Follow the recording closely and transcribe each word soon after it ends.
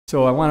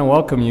So I want to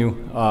welcome you.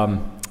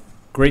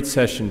 Great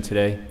session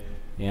today,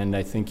 and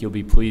I think you'll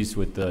be pleased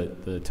with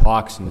the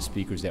talks and the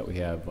speakers that we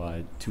have.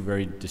 Two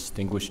very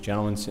distinguished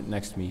gentlemen sitting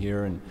next to me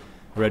here, and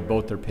I read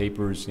both their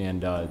papers,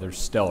 and they're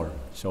stellar.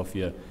 So if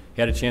you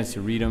had a chance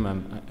to read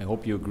them, I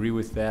hope you agree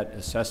with that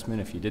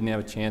assessment. If you didn't have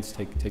a chance,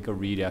 take a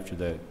read after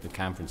the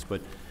conference. But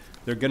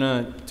they're going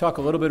to talk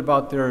a little bit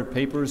about their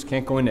papers.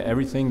 Can't go into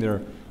everything.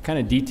 They're kind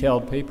of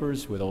detailed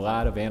papers with a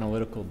lot of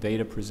analytical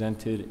data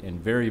presented and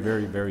very,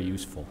 very, very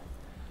useful.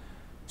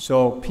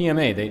 So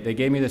PMA, they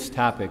gave me this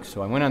topic,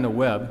 so I went on the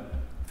web,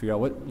 figured out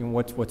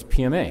what's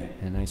PMA,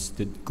 and I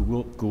did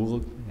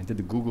I did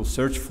the Google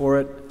search for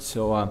it,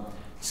 so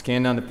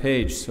scanned on the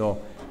page.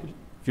 So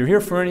if you're here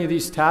for any of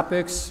these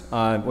topics,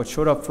 what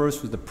showed up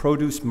first was the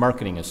Produce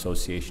Marketing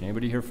Association.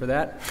 Anybody here for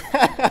that?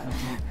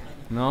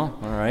 No?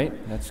 All right,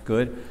 that's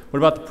good. What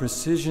about the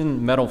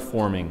Precision Metal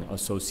Forming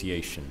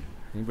Association?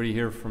 Anybody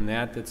here from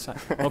that?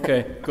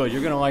 Okay, good.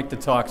 You're going to like the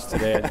talks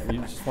today. You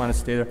just want to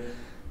stay there.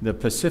 The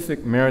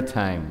Pacific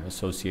Maritime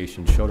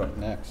Association showed up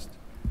next.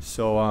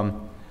 So,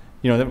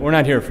 you know, we're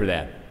not here for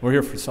that. We're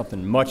here for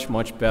something much,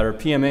 much better.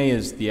 PMA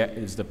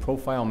is the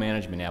profile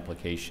management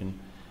application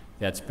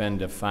that's been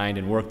defined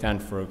and worked on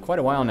for quite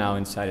a while now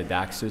inside of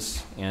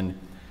DOCSIS. And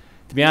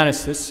to be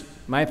honest, this,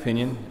 my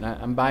opinion, and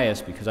I'm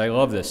biased because I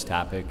love this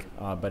topic,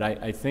 but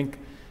I think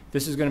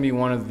this is going to be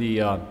one of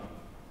the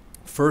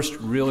first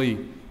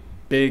really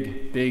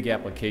big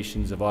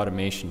applications of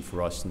automation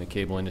for us in the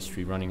cable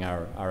industry running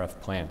our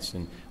RF plants.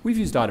 And we've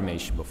used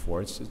automation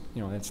before. It's,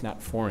 you know, that's not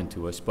foreign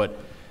to us, but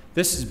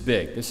this is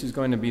big. This is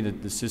going to be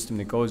the system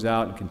that goes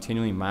out and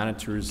continually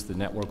monitors the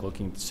network,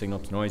 looking at the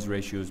signal-to-noise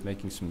ratios,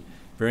 making some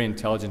very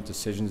intelligent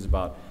decisions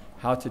about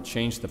how to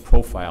change the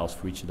profiles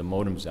for each of the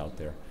modems out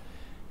there.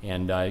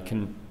 And it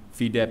can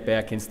feed that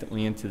back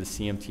instantly into the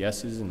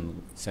CMTSs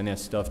and send that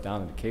stuff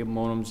down to the cable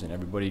modems, and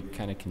everybody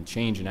kind of can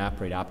change and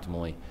operate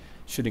optimally.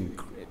 Should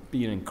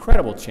be an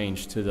incredible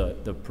change to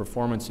the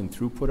performance and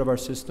throughput of our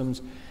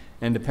systems.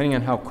 And depending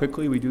on how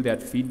quickly we do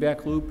that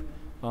feedback loop,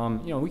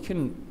 you know, we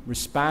can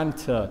respond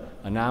to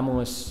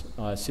anomalous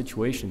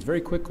situations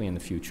very quickly in the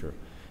future.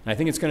 And I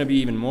think it's going to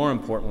be even more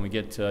important when we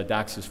get to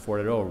DOCSIS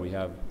 4.0, where we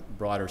have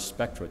broader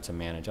spectra to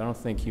manage. I don't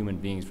think human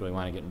beings really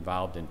want to get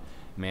involved in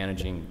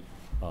managing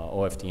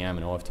OFDM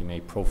and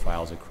OFDMA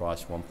profiles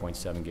across 1.7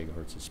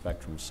 gigahertz of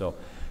spectrum. So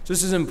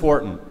this is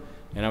important.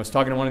 And I was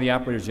talking to one of the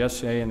operators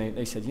yesterday, and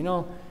they said, you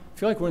know, I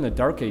feel like we're in the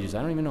dark ages.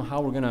 I don't even know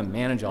how we're going to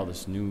manage all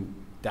this new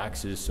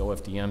DOCSIS,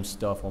 OFDM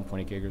stuff,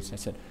 1.8 gigahertz. I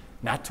said,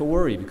 not to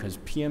worry, because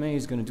PMA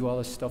is going to do all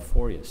this stuff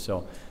for you.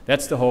 So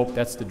that's the hope,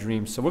 that's the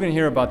dream. So we're going to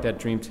hear about that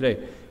dream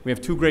today. We have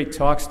two great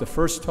talks. The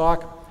first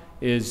talk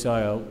is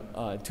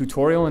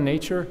tutorial in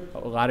nature, a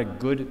lot of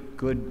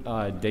good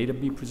data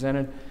be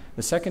presented.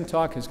 The second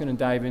talk is going to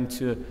dive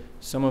into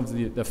some of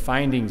the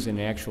findings in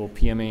actual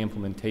PMA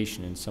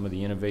implementation and some of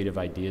the innovative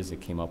ideas that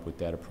came up with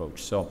that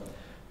approach.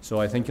 So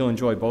I think you'll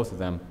enjoy both of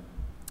them.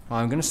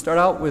 I'm going to start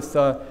out with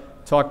a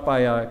talk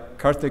by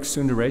Karthik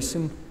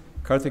Sundaresan.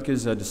 Karthik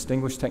is a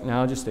distinguished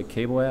technologist at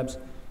CableLabs.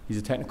 He's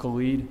a technical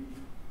lead,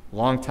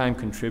 longtime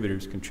contributor.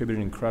 He's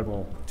contributed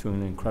to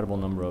an incredible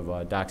number of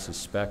DOCSIS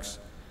specs.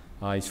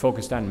 He's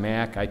focused on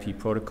MAC, IP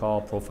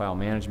protocol, profile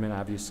management,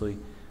 obviously,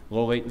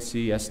 low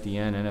latency,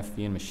 SDN,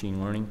 NFV, and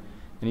machine learning.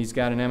 And he's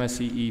got an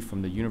MSEE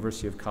from the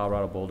University of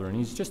Colorado Boulder, and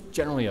he's just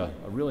generally a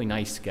really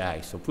nice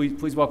guy. So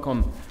please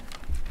welcome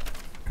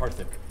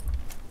Karthik.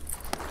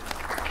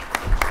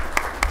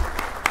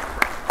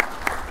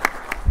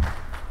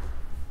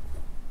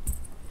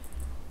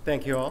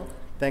 Thank you all.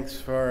 Thanks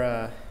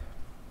for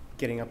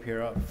getting up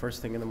here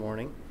first thing in the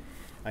morning.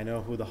 I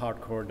know who the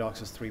hardcore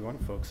DOCSIS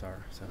 3.1 folks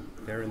are, so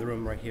they're in the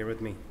room right here with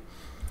me.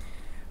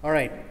 All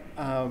right.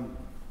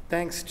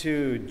 Thanks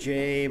to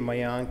Jay,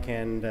 Mayank,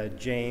 and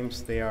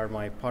James. They are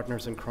my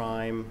partners in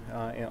crime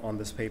on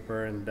this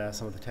paper and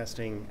some of the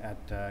testing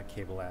at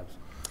CableLabs.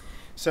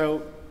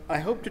 So I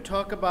hope to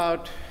talk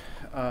about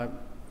my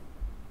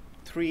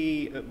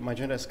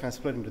agenda is kind of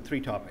split into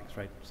three topics,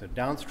 right? So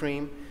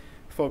downstream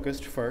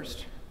focused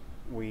first.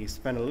 We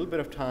spend a little bit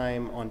of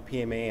time on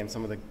PMA and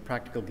some of the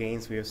practical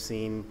gains we have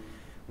seen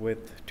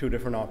with two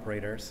different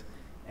operators.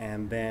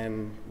 And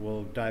then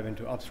we'll dive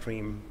into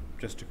upstream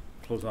just to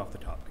close off the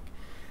topic.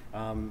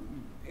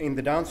 In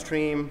the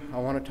downstream, I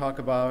want to talk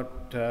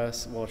about,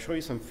 we'll show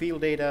you some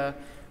field data.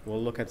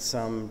 We'll look at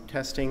some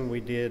testing we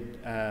did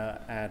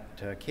at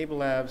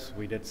CableLabs.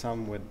 We did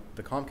some with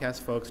the Comcast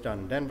folks down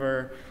in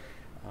Denver.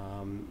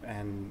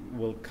 And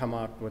we'll come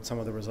out with some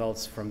of the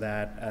results from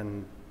that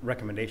and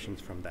recommendations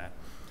from that,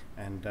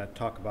 and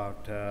talk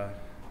about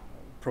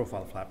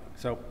profile flapping.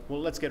 So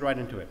let's get right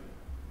into it.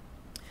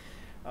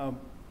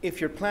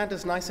 If your plant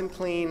is nice and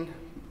clean,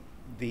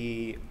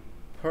 the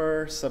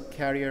per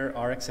subcarrier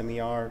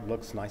RxMER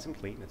looks nice and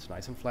clean. It's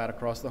nice and flat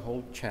across the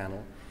whole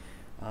channel.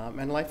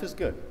 And life is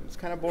good. It's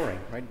kind of boring,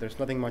 right? There's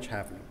nothing much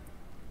happening.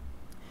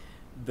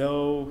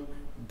 Though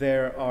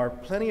there are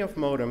plenty of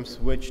modems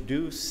which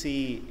do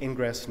see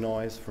ingress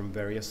noise from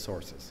various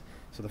sources.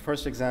 So the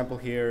first example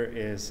here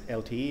is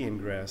LTE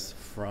ingress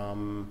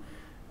from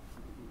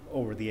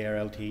over-the-air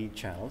LTE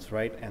channels,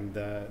 right? And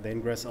the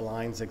ingress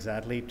aligns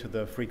exactly to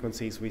the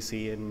frequencies we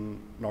see in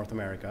North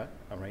America,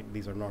 all right?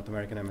 These are North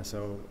American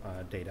MSO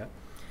data.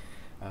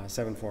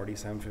 740,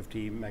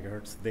 750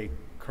 megahertz, they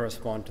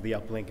correspond to the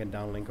uplink and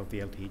downlink of the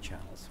LTE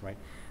channels, right?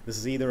 This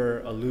is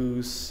either a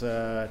loose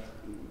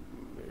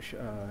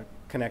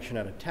connection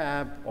at a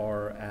tab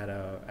or at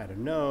a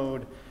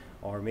node,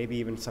 or maybe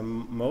even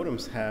some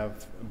modems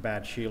have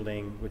bad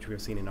shielding, which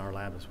we've seen in our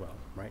lab as well,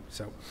 right?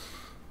 So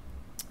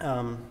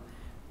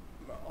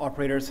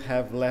operators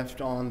have left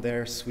on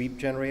their sweep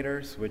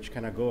generators, which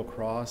kind of go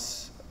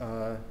across,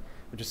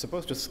 which is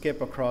supposed to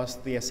skip across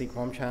the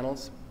SC-QAM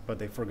channels, but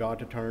they forgot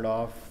to turn it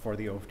off for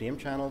the OFDM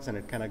channels, and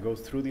it kind of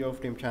goes through the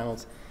OFDM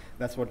channels.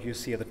 That's what you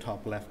see at the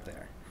top left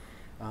there.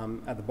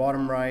 At the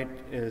bottom right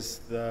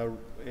is a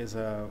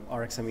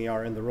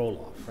RxMER in the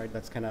roll-off, right?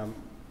 That's kind of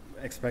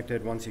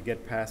expected once you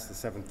get past the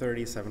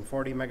 730,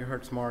 740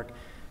 megahertz mark,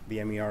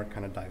 the MER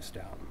kind of dives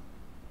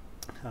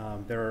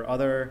down. There are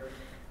other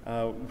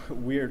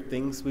weird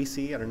things we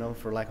see, I don't know,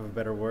 for lack of a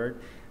better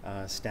word,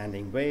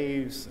 standing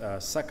waves,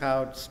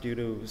 suckouts due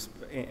to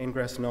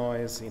ingress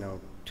noise,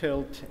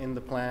 tilt in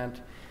the plant,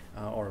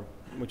 or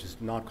which is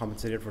not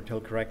compensated for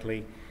tilt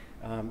correctly.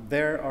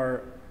 There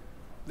are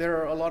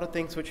a lot of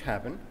things which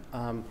happen.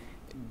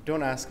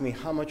 Don't ask me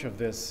how much of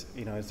this,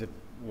 is it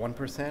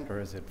 1% or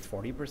is it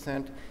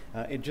 40%?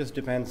 It just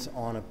depends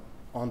on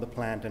the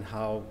plant and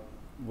how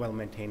well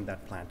maintained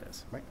that plant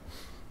is, right?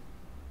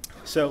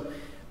 So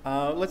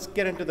let's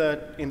get into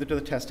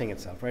the testing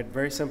itself, right?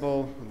 Very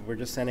simple. We're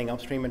just sending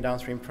upstream and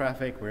downstream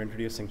traffic. We're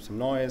introducing some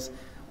noise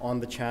on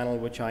the channel,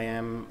 which I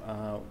am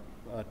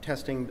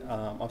testing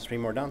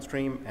upstream or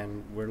downstream,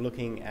 and we're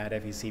looking at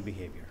FEC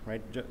behavior,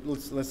 right?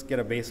 Let's get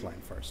a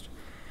baseline first.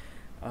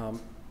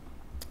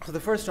 So the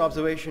first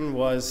observation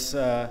was,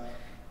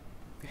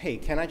 hey,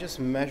 can I just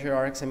measure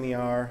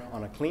RxMER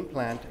on a clean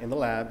plant in the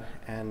lab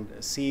and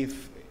see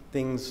if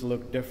things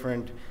look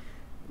different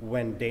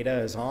when data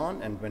is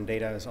on and when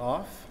data is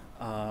off,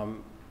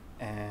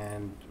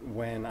 and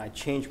when I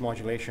change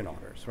modulation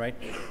orders, right?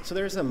 So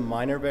there's a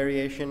minor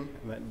variation.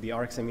 The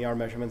RxMER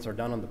measurements are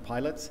done on the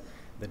pilots.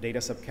 The data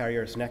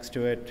subcarriers next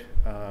to it,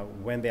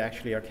 when they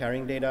actually are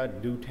carrying data,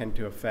 do tend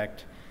to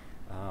affect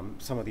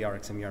some of the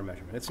RxMER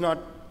measurement. It's not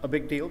a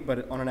big deal,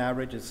 but on an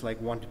average, it's like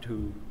 1 to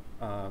 2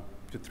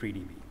 to 3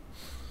 dB.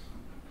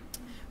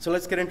 So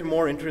let's get into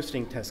more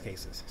interesting test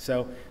cases.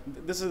 So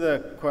this is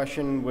the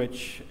question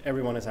which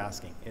everyone is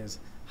asking, is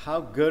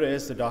how good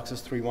is the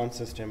DOCSIS 3.1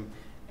 system,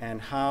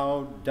 and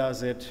how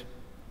does it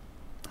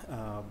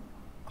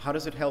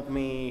help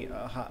me,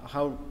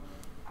 how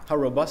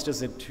robust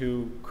is it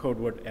to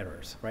codeword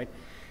errors, right?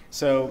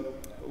 So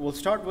we'll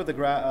start with the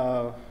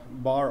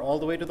bar all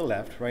the way to the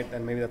left, right?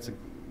 And maybe that's a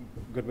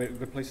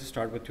good place to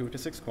start with 2 to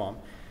 6 QAM.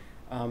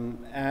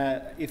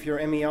 If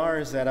your MER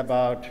is at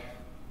about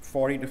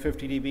 40 to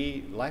 50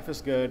 dB, life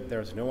is good,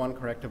 there's no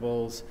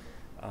uncorrectables,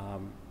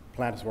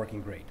 plant is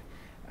working great.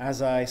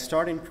 As I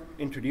start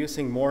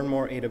introducing more and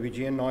more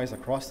AWGN noise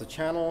across the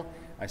channel,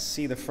 I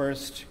see the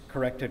first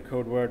corrected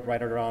code word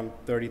right around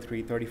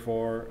 33,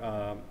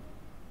 34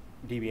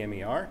 dB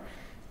MER,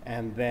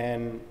 and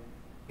then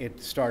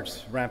it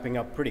starts ramping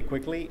up pretty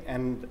quickly,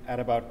 and at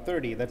about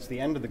 30, that's the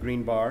end of the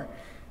green bar.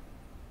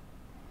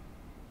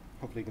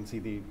 Hopefully you can see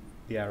the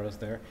arrows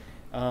there.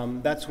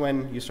 That's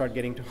when you start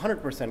getting to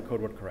 100%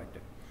 code word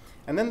corrected.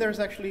 And then there's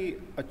actually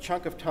a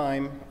chunk of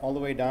time all the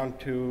way down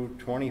to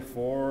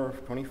 24,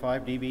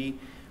 25 dB,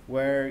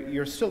 where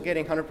you're still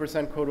getting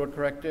 100% code word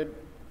corrected,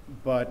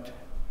 but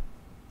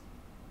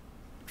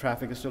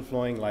traffic is still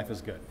flowing, life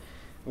is good.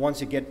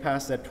 Once you get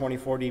past that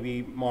 24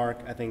 dB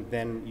mark, I think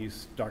then you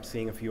start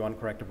seeing a few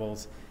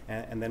uncorrectables,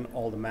 and then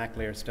all the MAC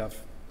layer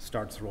stuff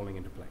starts rolling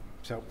into play.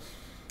 So,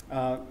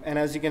 and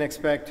as you can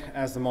expect,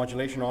 as the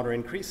modulation order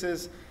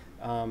increases,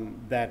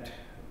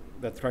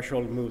 the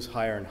threshold moves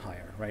higher and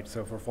higher, right?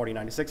 So for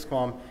 4096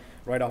 QAM,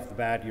 right off the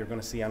bat, you're going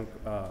to see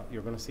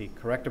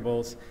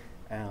correctables,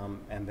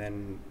 and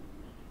then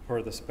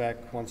per the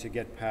spec, once you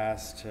get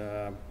past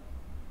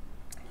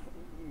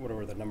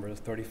whatever the number is,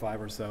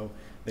 35 or so,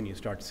 then you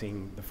start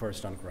seeing the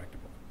first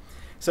uncorrectable.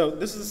 So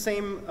this is the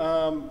same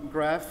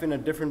graph in a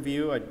different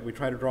view. We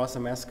try to draw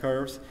some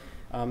S-curves.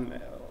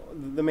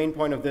 The main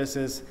point of this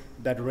is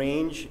that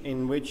range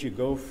in which you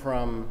go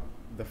from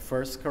the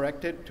first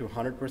corrected to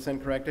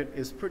 100% corrected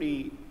is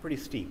pretty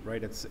steep,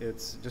 right?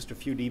 It's just a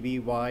few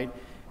dB wide,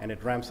 and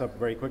it ramps up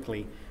very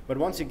quickly. But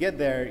once you get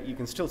there, you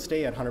can still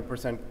stay at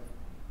 100%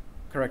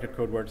 corrected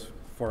code words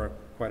for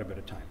quite a bit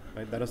of time,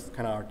 right? That is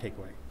kind of our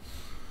takeaway.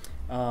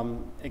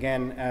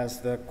 Again,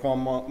 as the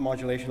QAM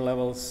modulation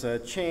levels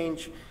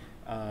change,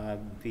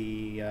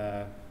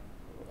 the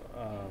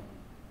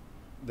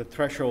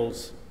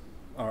thresholds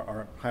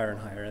are higher and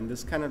higher, and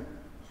this kind of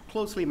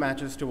closely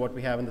matches to what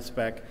we have in the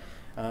spec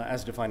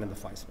as defined in the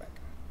PHY spec.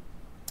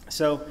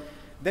 So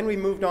then we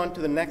moved on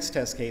to the next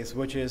test case,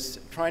 which is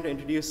trying to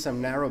introduce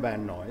some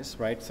narrowband noise,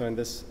 right? So in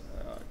this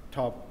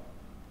top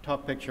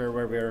picture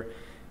where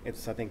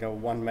it's I think a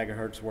 1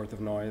 megahertz worth of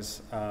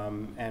noise,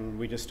 and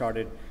we just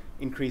started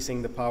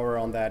increasing the power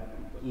on that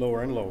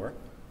lower and lower.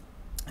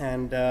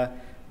 And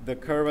the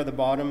curve at the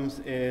bottom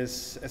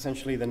is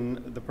essentially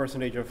the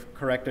percentage of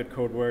corrected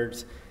code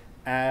words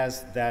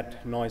as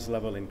that noise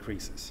level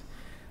increases.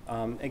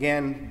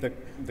 Again,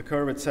 the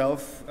curve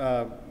itself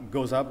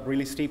goes up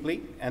really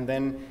steeply, and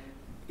then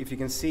if you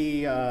can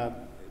see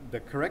the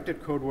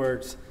corrected code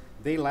words,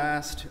 they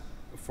last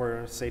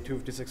for, say,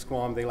 256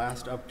 QAM, they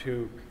last up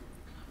to,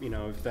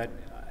 if that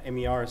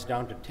MER is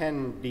down to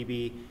 10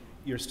 dB,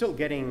 you're still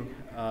getting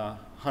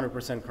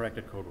 100%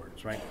 corrected code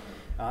words, right?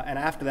 And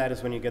after that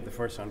is when you get the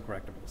first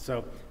uncorrectable.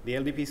 So the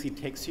LDPC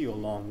takes you a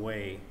long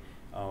way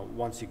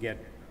once you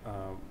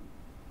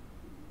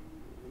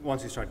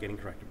start getting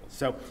correctables.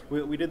 So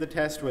we did the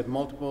test with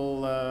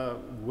multiple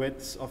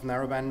widths of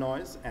narrowband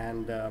noise,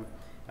 and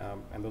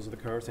those are the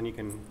curves, and you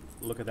can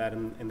look at that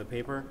in the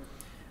paper.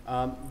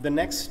 The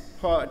next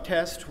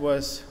test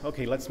was,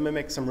 okay, let's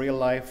mimic some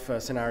real-life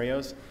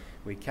scenarios.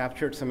 We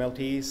captured some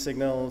LTE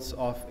signals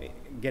of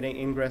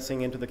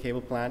ingressing into the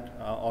cable plant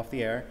off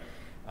the air,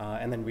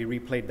 and then we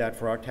replayed that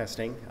for our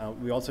testing.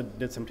 We also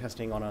did some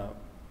testing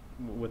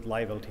with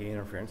live LTE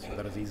interference, so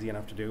that was easy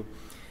enough to do.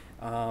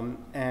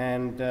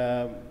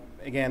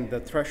 Again, the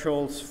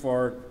thresholds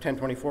for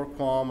 1024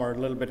 QAM are a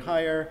little bit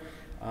higher.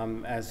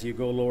 As you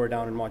go lower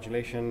down in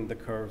modulation, the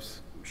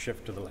curves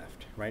shift to the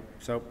left, right?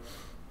 So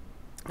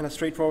kind of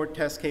straightforward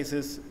test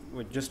cases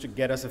just to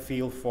get us a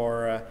feel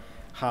for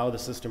how the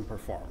system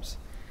performs.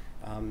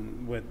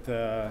 We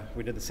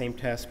did the same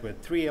test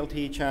with 3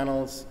 LTE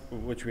channels,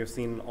 which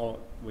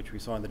we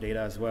saw in the data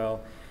as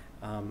well,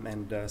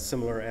 and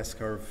similar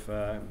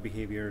S-curve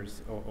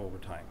behaviors over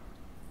time.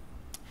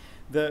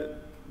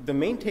 The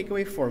main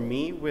takeaway for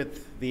me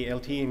with the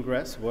LTE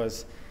ingress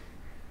was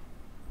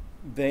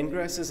the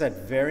ingress is at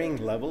varying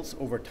levels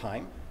over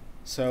time.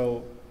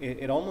 So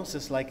it almost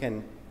is like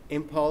an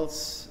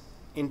impulse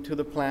into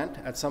the plant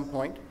at some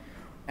point,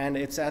 and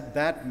it's at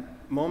that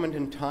moment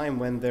in time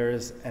when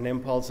there's an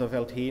impulse of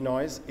LTE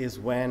noise is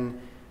when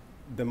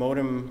the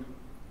modem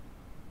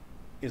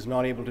is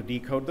not able to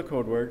decode the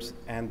code words,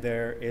 and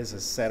there is a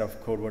set of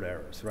code word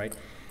errors, right?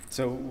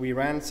 So we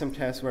ran some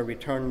tests where we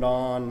turned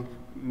on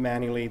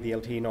manually the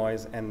LTE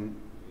noise, and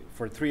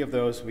for 3 of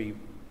those, we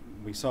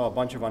saw a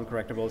bunch of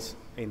uncorrectables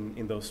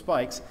in those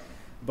spikes.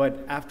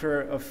 But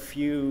after a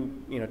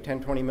few,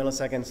 10, 20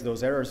 milliseconds,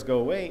 those errors go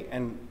away,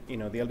 and the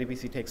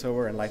LDPC takes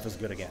over, and life is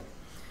good again,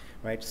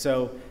 right?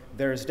 So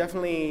there's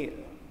definitely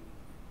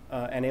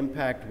an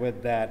impact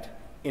with that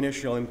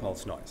initial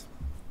impulse noise.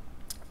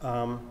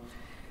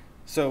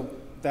 So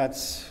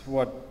that's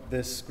what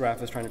this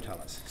graph is trying to tell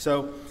us.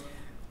 So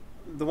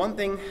the one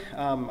thing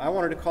I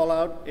wanted to call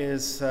out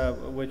is,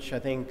 which I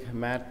think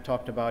Matt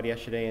talked about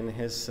yesterday in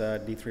his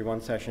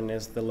D3.1 session,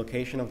 is the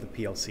location of the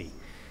PLC.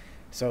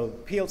 So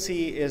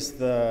PLC is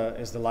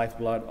the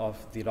lifeblood of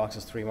the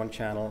DOCSIS 3.1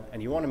 channel,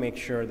 and you want to make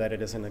sure that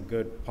it is in a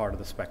good part of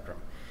the spectrum.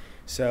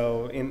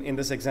 So in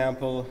this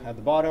example at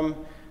the bottom,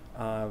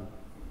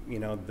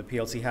 the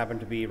PLC happened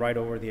to be right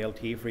over the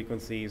LTE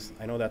frequencies.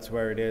 I know that's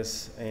where it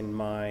is in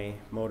my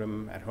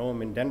modem at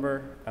home in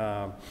Denver.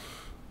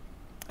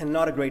 And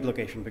not a great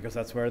location, because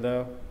that's where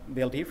the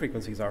LTE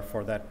frequencies are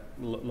for that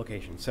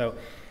location. So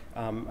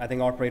I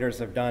think operators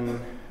have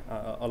done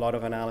a lot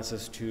of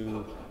analysis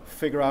to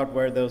figure out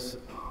where those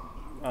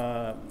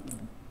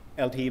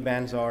LTE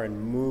bands are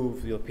and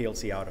move the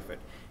PLC out of it.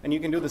 And you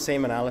can do the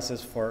same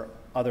analysis for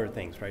other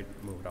things, right?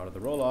 Move it out of the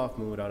roll-off,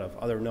 move it out of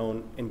other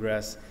known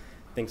ingress,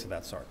 things of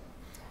that sort.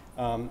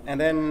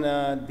 And then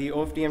the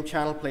OFDM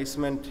channel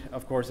placement,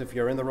 of course, if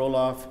you're in the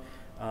roll-off,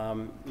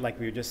 like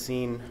we've just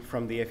seen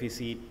from the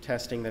FEC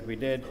testing that we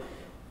did,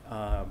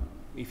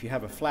 if you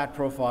have a flat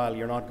profile,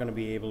 you're not going to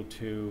be able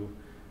to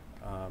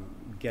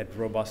get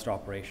robust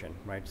operation,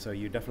 right? So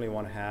you definitely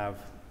want to have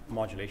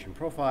modulation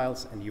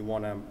profiles, and you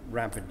want to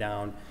ramp it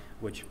down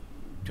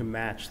to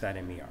match that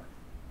MER.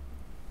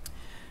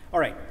 All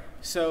right,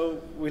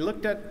 so we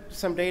looked at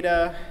some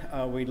data,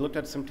 we looked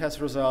at some test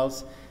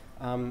results.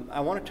 I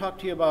want to talk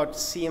to you about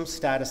CM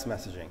status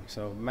messaging,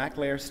 so MAC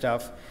layer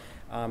stuff.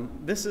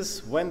 This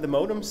is when the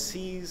modem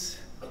sees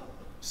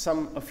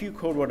a few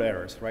code word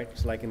errors, right?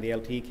 It's like in the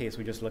LTE case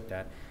we just looked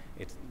at.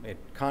 It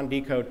can't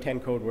decode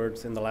 10 code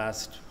words in the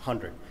last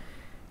 100.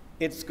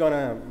 It's going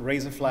to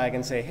raise a flag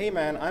and say, hey,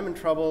 man, I'm in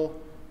trouble.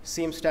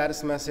 CM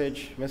status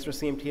message, Mr.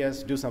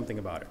 CMTS, do something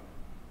about it.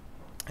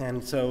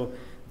 And so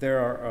there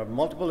are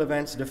multiple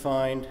events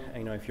defined.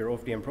 If your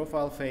OFDM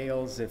profile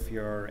fails, if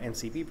your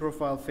NCP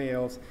profile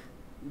fails,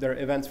 there are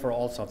events for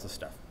all sorts of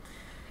stuff.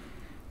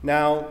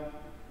 Now,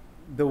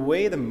 the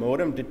way the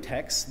modem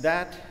detects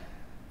that,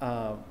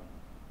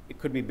 it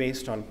could be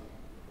based on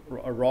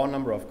a raw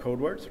number of code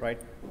words, right?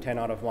 10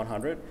 out of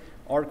 100,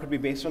 or it could be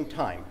based on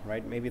time,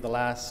 right? Maybe the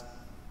last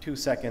 2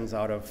 seconds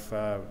out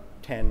of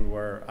 10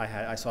 where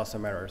I saw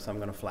some error, so I'm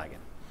going to flag it.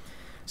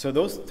 So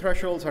those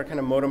thresholds are kind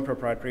of modem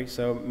proprietary,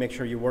 so make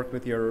sure you work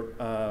with your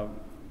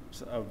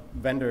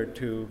vendor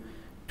to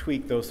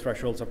tweak those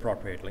thresholds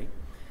appropriately.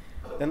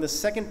 Then the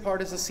second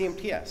part is the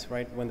CMTS,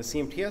 right? When the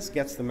CMTS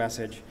gets the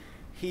message,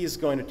 he's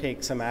going to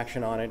take some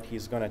action on it.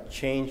 He's going to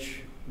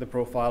change the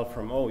profile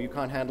from, oh, you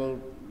can't handle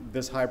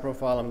this high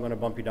profile, I'm going to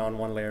bump you down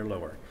one layer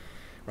lower,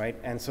 right?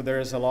 And so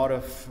there's a lot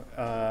of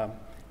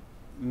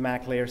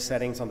MAC layer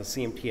settings on the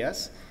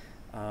CMTS,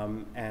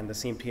 and the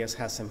CMTS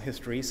has some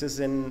hysteresis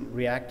in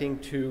reacting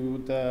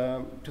to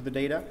the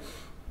data,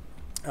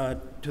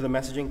 to the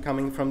messaging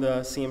coming from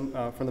the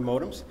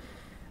modems.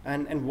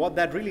 And what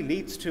that really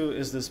leads to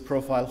is this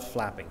profile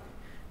flapping,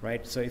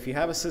 right? So if you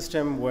have a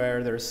system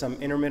where there's some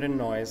intermittent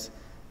noise,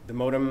 the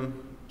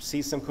modem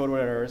sees some code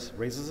word errors,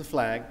 raises a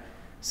flag,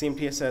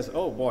 CMTS says,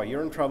 oh boy,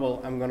 you're in trouble,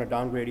 I'm going to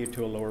downgrade you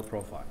to a lower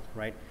profile,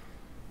 right?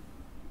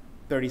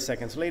 30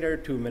 seconds later,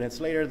 2 minutes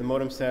later, the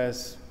modem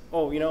says,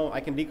 oh, you know, I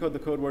can decode the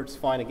code words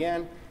fine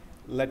again.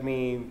 Let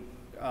me,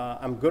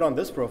 I'm good on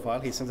this profile.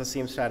 He sends a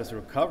CM status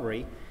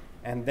recovery.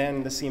 And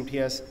then the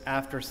CMTS,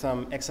 after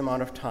some X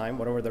amount of time,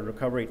 whatever the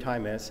recovery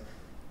time is,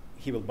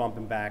 he will bump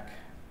him back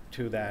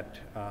to that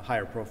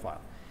higher profile.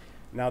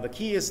 Now, the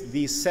key is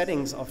these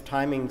settings of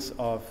timings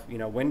of, you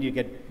know, when do you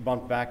get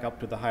bumped back up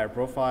to the higher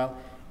profile.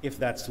 If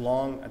that's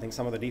long, I think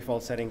some of the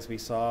default settings we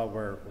saw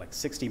were like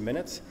 60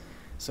 minutes.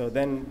 So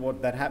then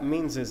what that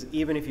means is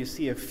even if you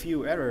see a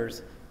few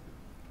errors,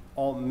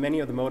 many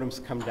of the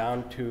modems come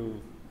down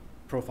to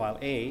profile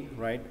A,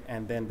 right?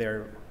 And then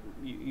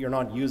you're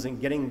not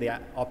getting the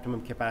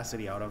optimum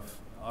capacity out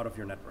of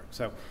your network.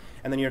 So,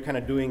 and then you're kind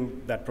of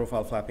doing that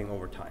profile flapping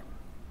over time.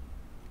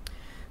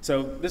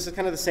 So this is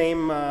kind of the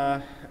same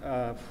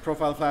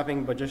profile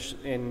flapping, but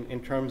just in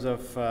terms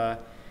of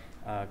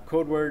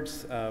code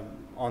words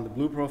on the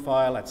blue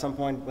profile. At some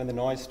point when the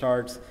noise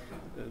starts,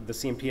 the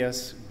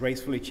CMTS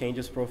gracefully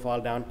changes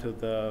profile down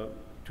to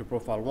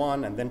profile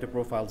 1 and then to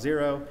profile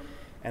 0.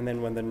 And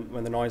then when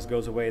the noise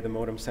goes away, the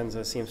modem sends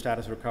a CM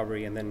status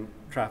recovery, and then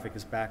traffic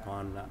is back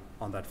on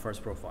that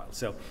first profile.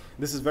 So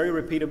this is very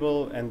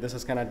repeatable, and this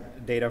is kind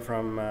of data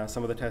from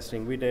some of the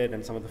testing we did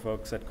and some of the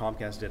folks at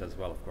Comcast did as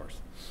well, of course.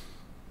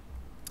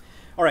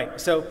 All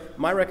right, so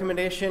my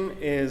recommendation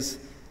is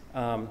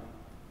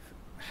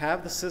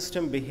have the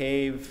system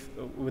behave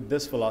with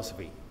this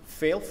philosophy: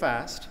 fail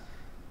fast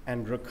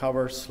and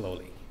recover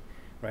slowly.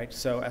 Right?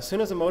 So as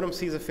soon as a modem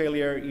sees a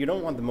failure, you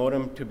don't want the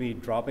modem to be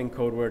dropping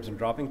code words and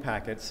dropping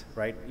packets,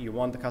 right? You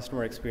want the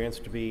customer experience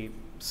to be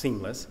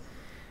seamless.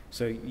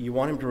 So you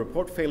want him to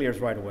report failures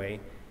right away.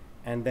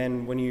 And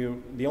then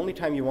the only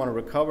time you want to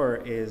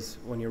recover is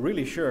when you're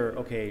really sure,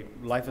 okay,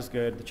 life is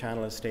good, the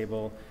channel is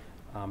stable,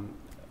 I'm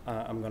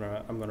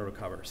gonna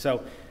recover.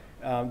 So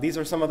these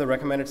are some of the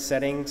recommended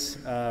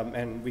settings,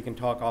 and we can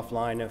talk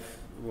offline if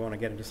we want to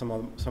get into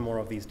some more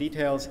of these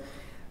details.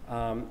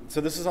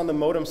 So this is on the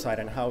modem side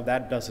and how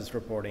that does its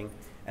reporting.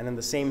 And then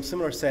the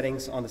similar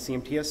settings on the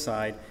CMTS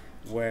side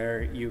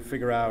where you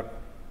figure out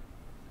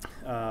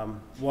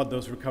what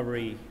those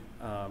recovery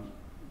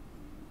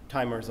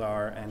timers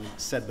are and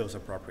set those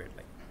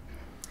appropriately.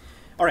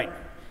 All right,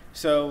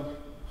 so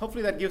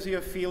hopefully that gives you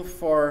a feel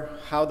for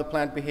how the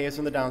plant behaves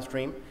in the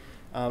downstream.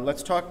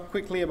 Let's talk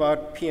quickly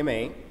about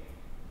PMA.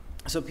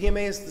 So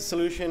PMA is the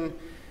solution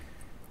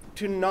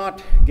to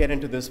not get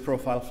into this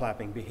profile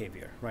flapping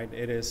behavior, right?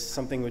 It is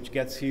something which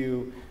gets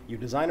you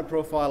design a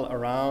profile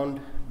around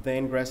the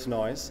ingress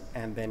noise,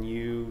 and then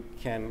you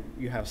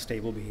have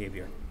stable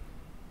behavior.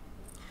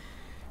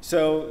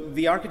 So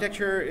the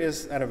architecture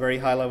is at a very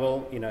high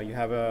level. You know, you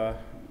have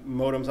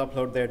modems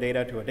upload their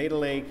data to a data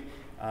lake.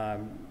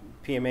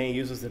 PMA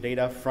uses the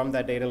data from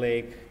that data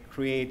lake,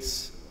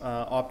 creates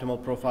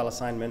optimal profile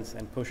assignments,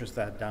 and pushes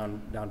that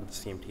down to the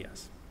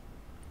CMTS.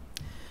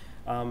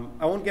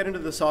 I won't get into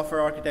the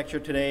software architecture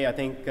today. I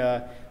think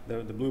the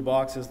blue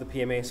box is the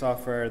PMA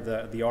software,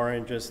 the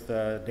orange is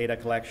the data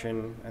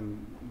collection,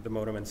 and the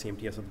modem and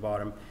CMTS at the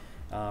bottom.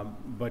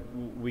 But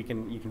you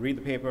can read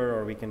the paper,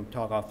 or we can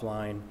talk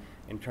offline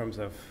in terms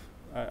of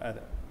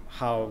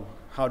how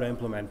to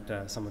implement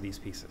some of these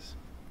pieces.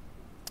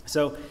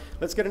 So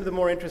let's get into the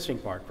more interesting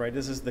part, right?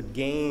 This is the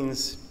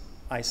gains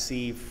I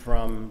see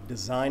from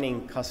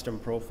designing custom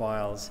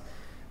profiles,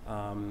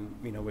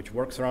 you know, which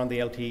works around the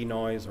LTE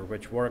noise or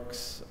which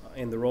works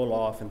in the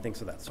roll-off and things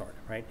of that sort,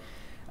 right?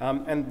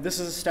 And this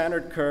is a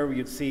standard curve.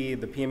 You'd see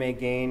the PMA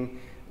gain,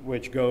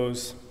 which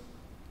goes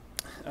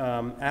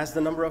as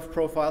the number of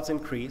profiles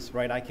increase,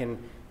 right? I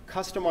can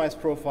customize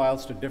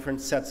profiles to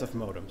different sets of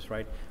modems,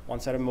 right? One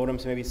set of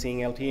modems may be seeing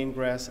LTE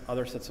ingress,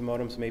 other sets of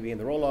modems may be in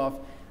the roll-off.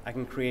 I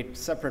can create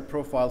separate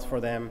profiles for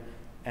them,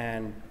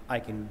 and I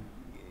can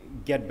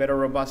get better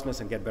robustness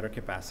and get better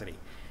capacity,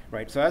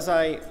 right? So as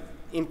I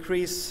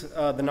increase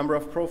the number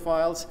of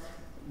profiles,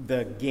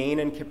 the gain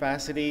in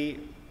capacity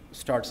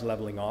starts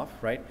leveling off,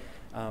 right?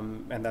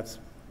 And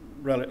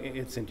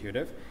it's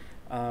intuitive.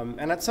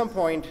 And at some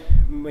point,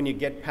 when you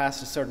get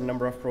past a certain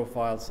number of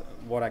profiles,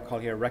 what I call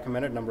here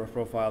recommended number of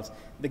profiles,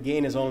 the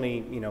gain is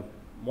only, you know,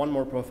 one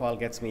more profile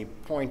gets me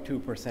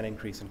 0.2%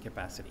 increase in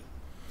capacity.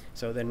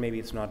 So then maybe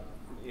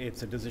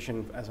it's a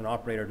decision as an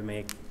operator to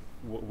make,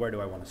 where do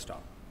I want to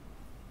stop?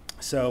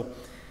 So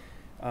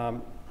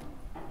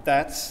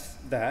that's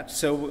that.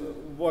 So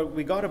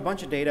we got a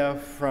bunch of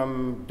data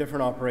from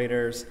different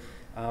operators.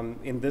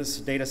 In this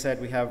data set,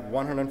 we have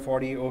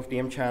 140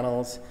 OFDM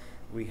channels.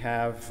 We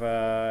have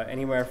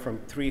anywhere from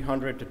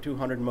 300 to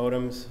 200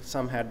 modems.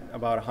 Some had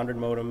about 100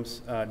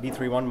 modems,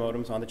 D31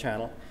 modems on the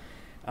channel.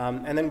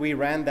 And then we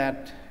ran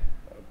that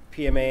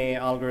PMA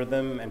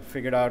algorithm and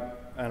figured out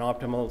an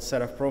optimal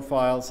set of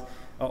profiles,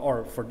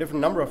 or for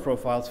different number of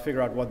profiles,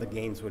 figure out what the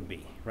gains would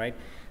be, right?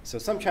 So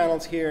some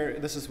channels here,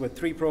 this is with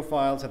 3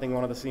 profiles. I think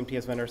one of the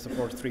CMTS vendors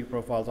supports 3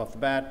 profiles off the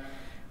bat.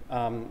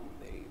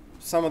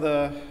 Some of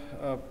the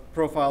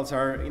profiles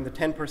are in the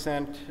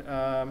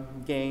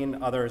 10%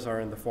 gain, others are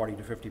in the 40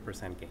 to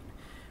 50% gain,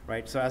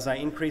 right? So as I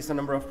increase the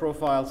number of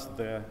profiles,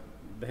 the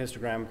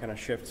histogram kind of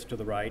shifts to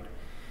the right.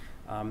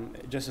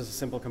 Just as a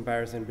simple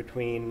comparison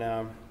between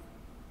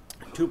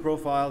 2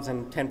 profiles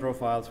and 10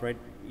 profiles, right?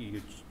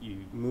 You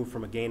move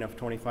from a gain of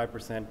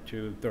 25%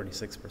 to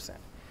 36%.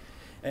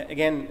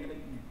 Again,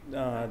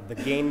 the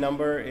gain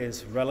number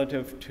is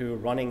relative to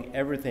running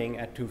everything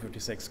at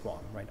 256 QAM,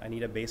 right? I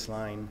need a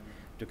baseline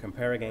to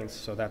compare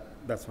against, so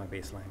that's my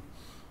baseline.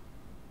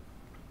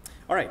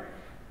 All right,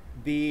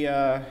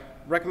 the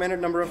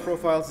recommended number of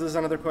profiles, this is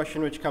another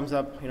question which comes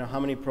up, how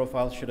many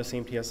profiles should a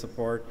CMTS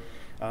support?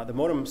 The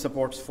modem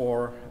supports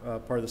 4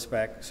 per the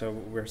spec, so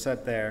we're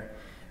set there.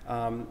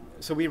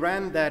 So we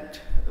ran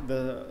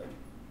the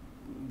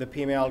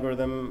PMA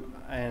algorithm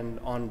and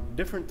on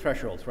different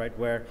thresholds, right,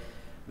 where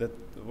the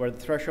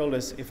threshold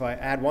is if I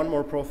add 1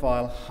 more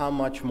profile, how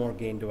much more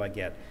gain do I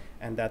get?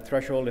 And that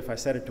threshold, if I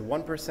set it to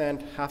 1%,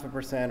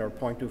 0.5%, or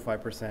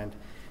 0.25%,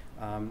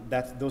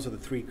 those are the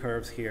 3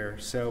 curves here.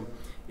 So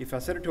if I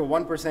set it to a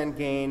 1%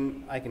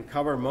 gain, I can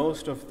cover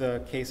most of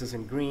the cases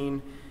in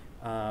green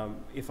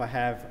if I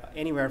have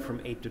anywhere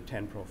from 8 to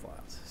 10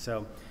 profiles.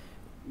 So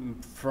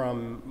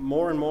from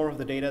more and more of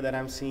the data that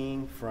I'm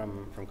seeing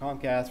from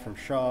Comcast, from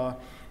Shaw,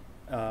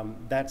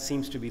 that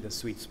seems to be the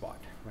sweet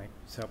spot, right?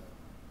 So,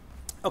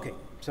 okay,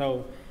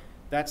 so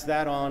that's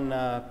that on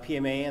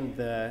PMA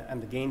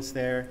and the gains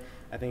there.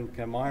 I think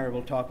Maher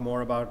will talk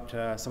more about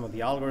some of the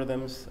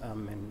algorithms,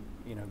 and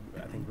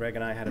I think Greg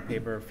and I had a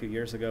paper a few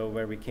years ago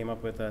where we came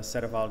up with a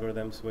set of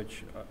algorithms,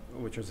 which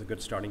was a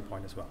good starting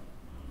point as well.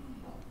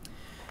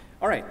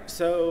 All right,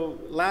 so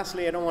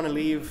lastly, I don't want to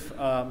leave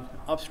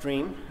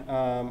upstream.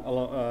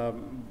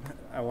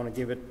 I want to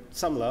give it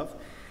some love.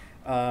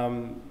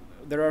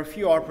 There are a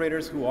few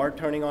operators who are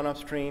turning on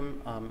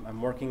upstream.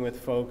 I'm working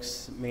with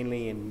folks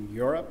mainly in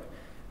Europe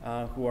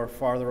who are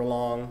farther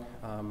along,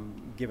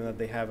 given that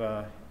they have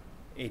a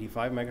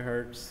 85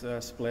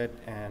 megahertz split,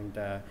 and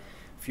a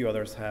few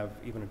others have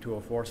even a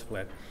 204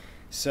 split.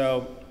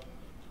 So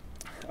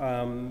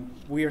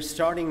we are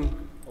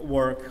starting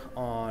work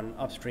on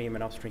upstream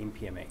and upstream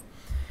PMA.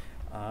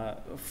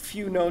 A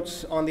few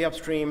notes on the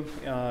upstream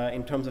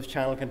in terms of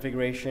channel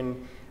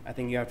configuration. I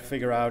think you have to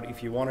figure out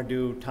if you want to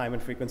do time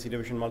and frequency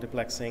division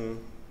multiplexing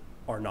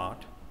or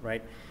not,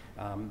 right?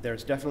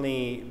 There's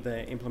definitely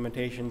the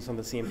implementations on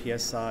the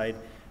CMTS side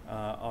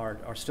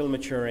are still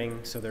maturing,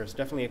 so there's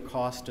definitely a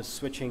cost to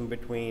switching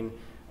between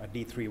a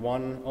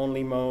D31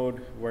 only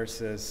mode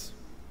versus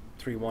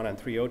 3.1 and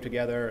 3.0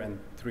 together and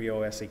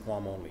 3.0 SE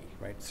QAM only,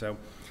 right? So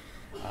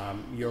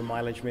your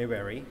mileage may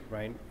vary,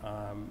 right?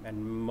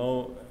 And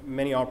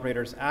many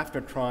operators,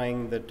 after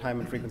trying the time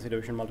and frequency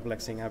division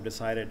multiplexing, have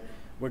decided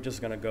we're just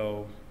going to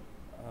go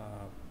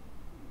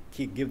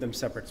give them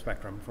separate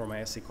spectrum for my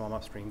SE QAM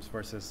upstreams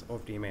versus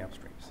OFDMA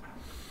upstreams.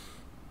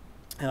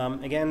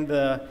 Again,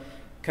 the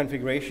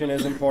configuration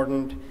is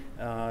important.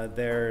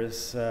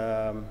 There's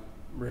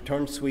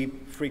return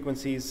sweep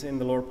frequencies in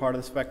the lower part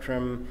of the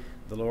spectrum.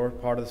 The lower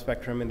part of the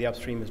spectrum in the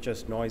upstream is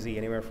just noisy,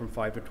 anywhere from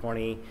 5 to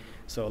 20.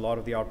 So a lot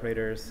of the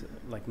operators,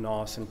 like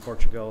NOS in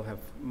Portugal, have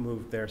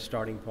moved their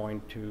starting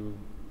point to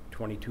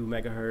 22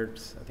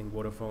 megahertz. I think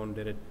Vodafone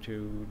did it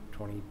to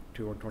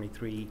 22 or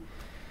 23.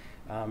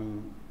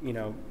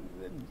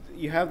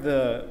 You have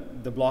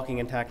the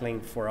blocking and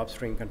tackling for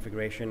upstream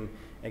configuration.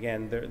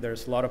 Again,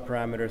 there's a lot of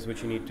parameters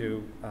which you need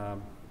to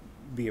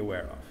be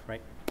aware of,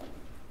 right?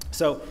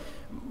 So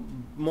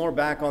more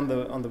back on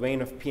the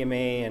vein of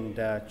PMA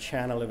and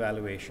channel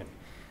evaluation.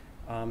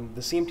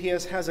 The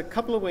CMTS has a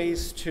couple of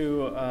ways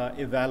to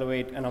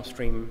evaluate an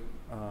upstream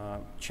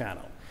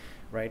channel,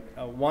 right?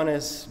 One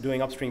is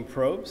doing upstream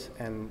probes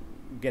and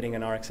getting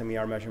an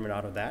RX-MER measurement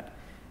out of that.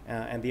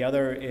 And the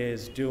other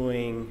is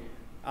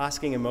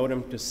asking a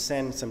modem to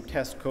send some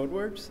test code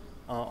words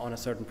on a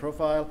certain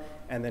profile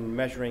and then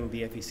measuring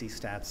the FEC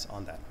stats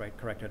on that, right?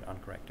 Corrected,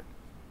 uncorrected.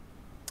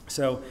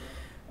 So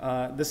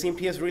the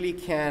CMTS really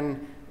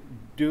can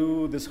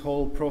do this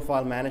whole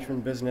profile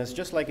management business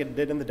just like it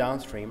did in the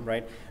downstream,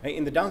 right?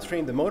 In the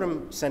downstream, the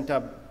modem sent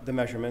up the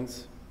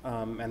measurements,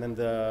 and then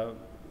the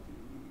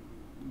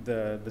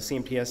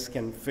CMTS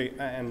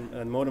and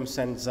the modem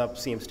sends up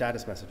CM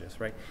status messages,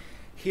 right?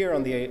 Here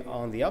on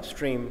the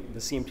upstream,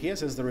 the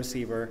CMTS is the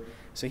receiver,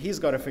 so he's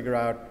got to figure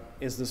out,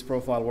 is this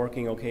profile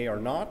working okay or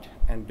not,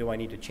 and do I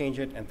need to change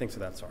it, and things of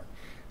that sort.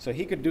 So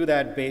he could do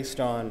that based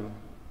on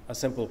a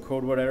simple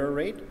code word error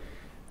rate,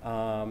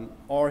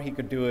 or he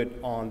could do it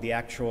on the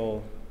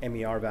actual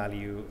MER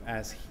value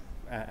as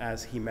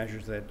he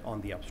measures it on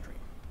the upstream,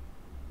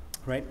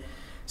 right?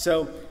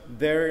 So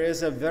there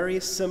is a very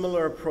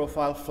similar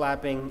profile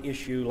flapping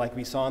issue like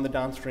we saw in the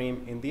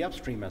downstream in the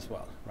upstream as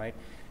well, right?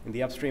 In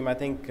the upstream, I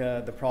think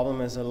the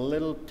problem is a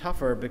little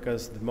tougher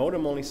because the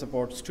modem only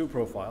supports 2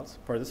 profiles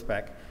per the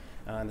spec,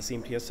 and the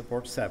CMTS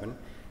supports 7.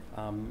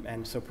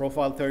 And so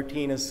profile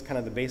 13 is kind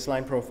of the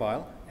baseline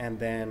profile, and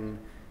then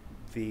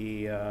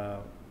the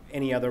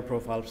any other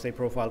profile, say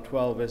profile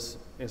 12 is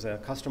a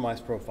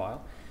customized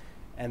profile.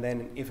 And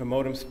then if a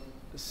modem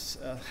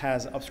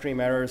has upstream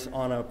errors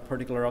on a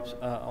particular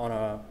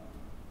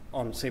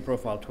on say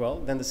profile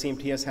 12, then the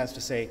CMTS has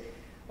to say,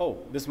 oh,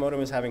 this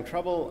modem is having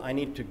trouble, I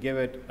need to give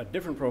it a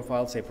different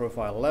profile, say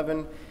profile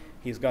 11.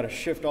 He's got to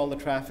shift all the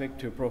traffic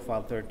to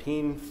profile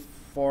 13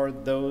 for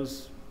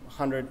those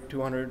 100,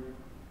 200,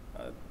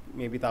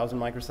 maybe 1,000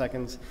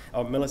 microseconds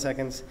or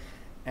milliseconds.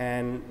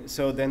 And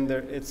so then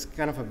it's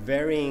kind of a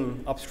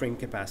varying upstream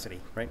capacity,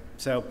 right?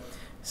 So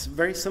it's a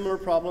very similar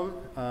problem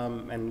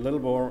and a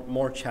little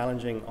more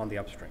challenging on the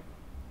upstream.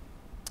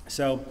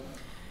 So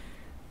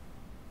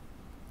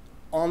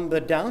on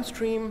the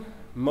downstream,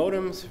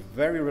 modems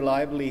very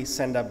reliably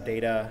send up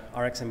data,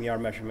 RxMER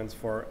measurements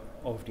for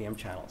OFDM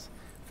channels.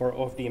 For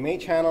OFDMA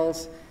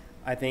channels,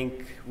 I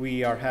think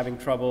we are having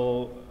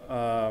trouble,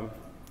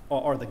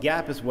 or the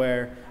gap is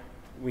where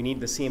we need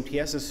the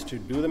CMTSs to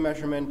do the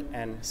measurement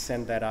and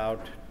send that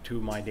out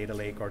to my data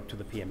lake or to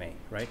the PMA,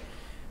 right?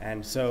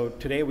 And so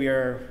today we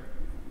are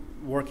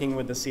working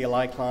with the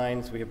CLI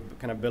clients. We have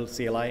kind of built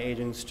CLI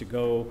agents to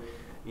go,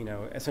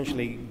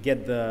 essentially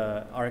get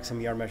the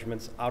RxMER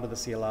measurements out of the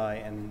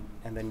CLI and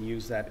then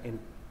use that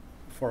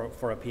for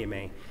a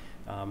PMA.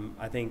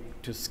 I think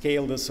to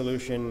scale the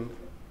solution,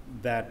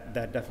 that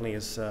definitely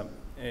is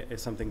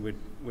something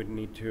we'd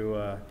need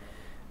to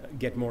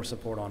get more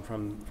support on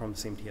from the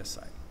CMTS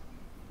side.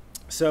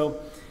 So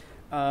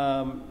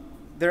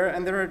there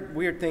are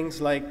weird things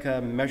like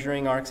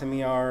measuring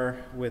RxMER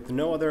with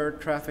no other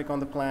traffic on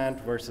the plant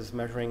versus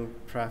measuring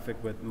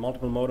traffic with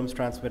multiple modems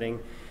transmitting.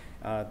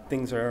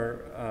 Things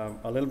are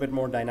a little bit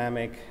more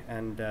dynamic,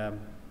 and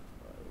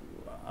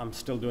I'm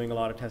still doing a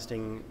lot of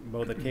testing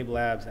both at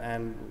CableLabs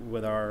and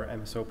with our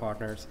MSO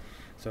partners,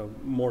 so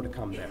more to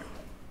come there.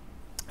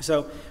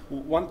 So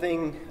one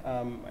thing,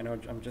 I know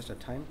I'm just at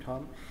time,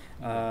 Tom,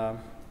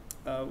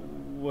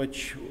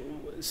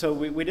 so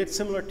we did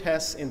similar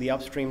tests in the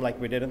upstream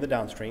like we did in the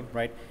downstream,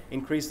 right?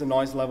 Increase the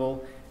noise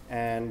level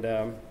and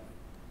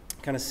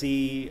kind of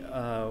see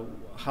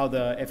how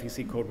the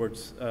FEC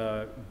codewords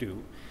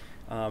do.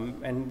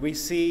 And we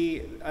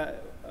see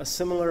a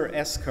similar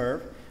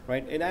S-curve,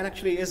 right? It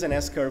actually is an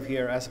S-curve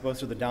here as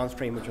opposed to the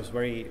downstream, which was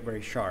very,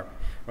 very sharp,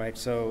 right?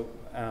 So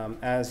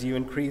as you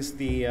increase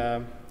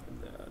the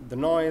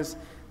noise,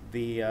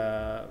 the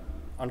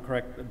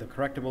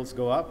correctables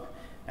go up,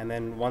 and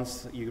then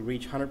once you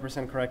reach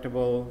 100%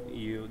 correctable,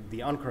 the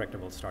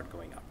uncorrectables start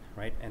going up,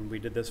 right? And we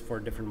did this for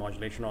different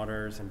modulation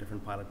orders and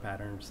different pilot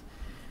patterns.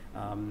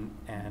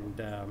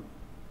 The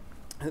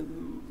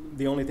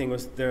only thing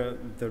was the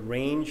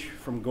range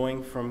from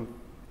going from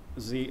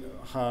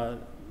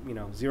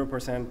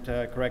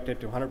 0%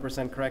 corrected to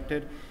 100%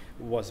 corrected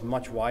was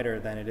much wider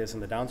than it is in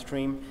the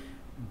downstream.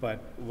 But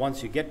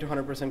once you get to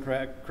 100%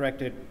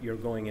 corrected, you're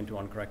going into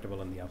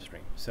uncorrectable in the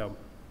upstream. So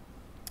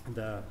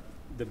the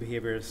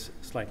behavior is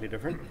slightly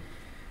different.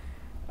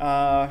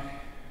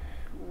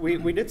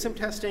 We did some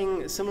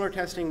testing, similar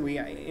testing. We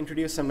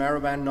introduced some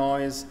narrowband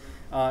noise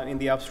in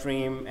the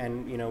upstream,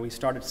 and we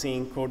started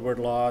seeing code word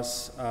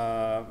loss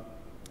or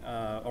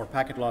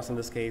packet loss in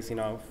this case,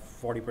 40%,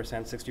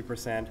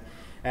 60%.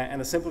 And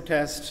the simple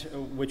test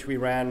which we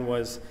ran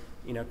was,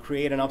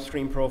 create an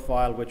upstream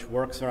profile which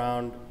works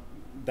around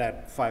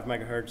that 5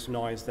 megahertz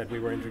noise that we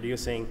were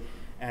introducing,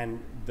 and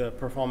the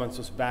performance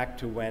was back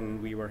to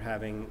when we were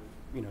having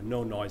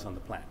no noise on the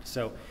plant.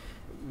 So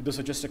this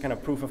was just a kind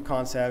of proof of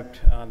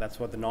concept. That's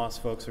what the NOS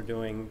folks are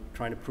doing,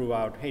 trying to prove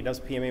out, hey, does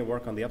PMA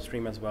work on the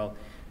upstream as well?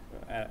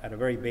 At a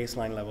very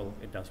baseline level,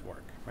 it does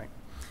work, right?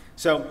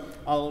 So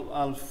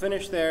I'll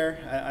finish there.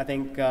 I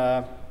think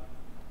the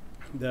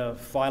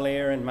file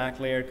layer and MAC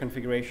layer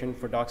configuration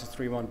for DOCSIS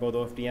 3.1, both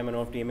OFDM and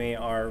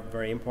OFDMA, are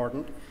very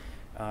important.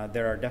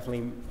 There are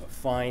definitely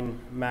fine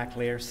MAC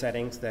layer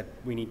settings that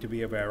we need to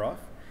be aware of.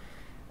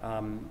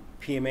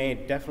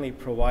 PMA definitely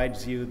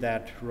provides you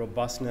that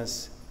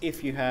robustness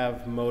if you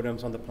have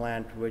modems on the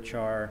plant which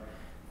are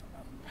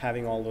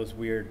having all those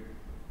weird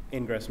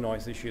ingress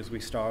noise issues we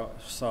saw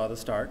at the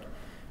start.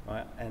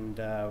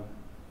 And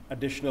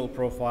additional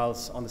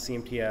profiles on the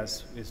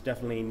CMTS is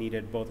definitely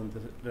needed both in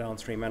the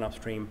downstream and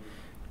upstream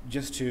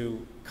just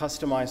to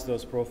customize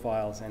those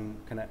profiles and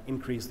kind of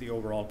increase the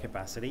overall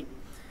capacity.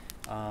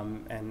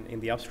 And in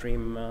the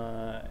upstream,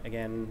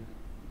 again,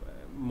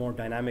 more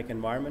dynamic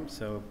environment,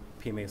 so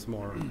PMA is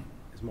more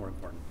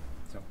important.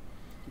 So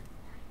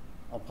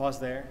I'll pause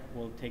there.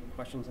 We'll take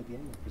questions at the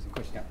end.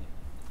 Questions? Yeah.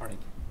 All right.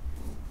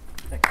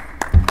 Thank you.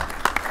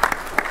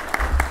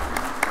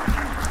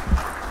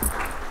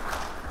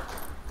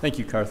 Thank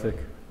you, Karthik.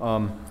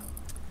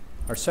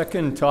 Our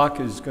second talk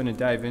is going to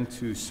dive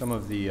into some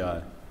of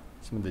the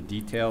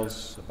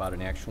details about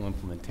an actual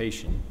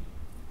implementation.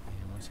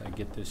 I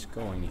get this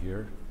going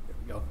here. There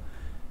we go.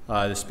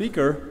 The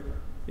speaker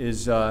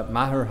is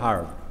Maher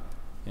Harb.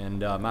 And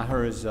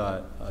Maher is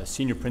a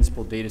senior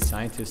principal data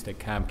scientist at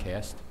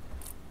Comcast.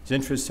 His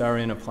interests are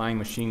in applying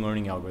machine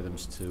learning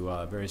algorithms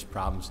to various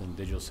problems in the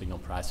digital signal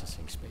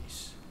processing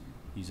space.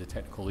 He's a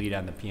technical lead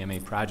on the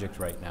PMA project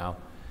right now.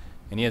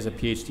 And he has a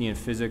PhD in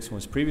physics and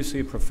was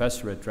previously a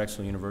professor at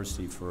Drexel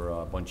University for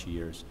a bunch of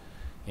years.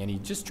 And he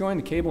just joined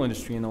the cable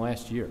industry in the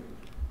last year.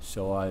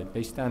 So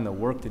based on the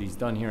work that he's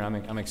done here,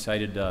 I'm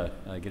excited to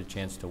get a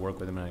chance to work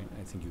with him, and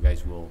I think you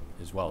guys will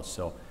as well.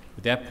 So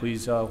with that,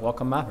 please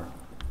welcome Maher.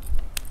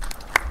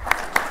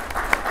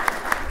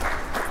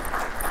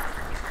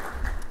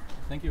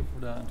 Thank you for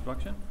the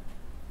introduction.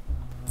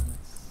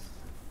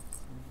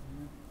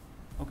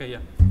 Okay, yeah.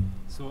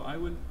 So I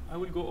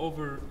will go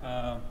over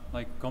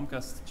like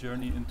Comcast's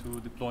journey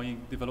into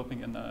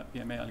developing a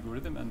PMA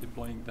algorithm and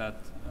deploying that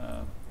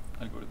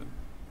algorithm.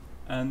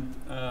 And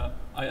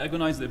I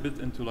agonized a bit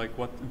into like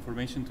what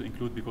information to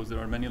include, because there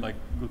are many like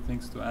good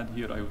things to add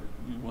here I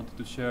wanted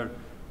to share,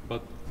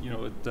 but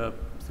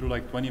through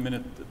like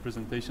 20-minute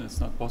presentation it's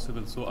not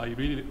possible. So I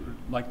really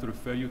like to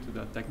refer you to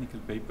the technical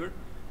paper.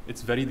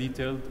 It's very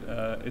detailed.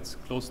 It's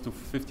close to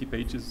 50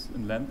 pages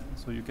in length,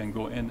 so you can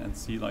go in and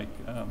see like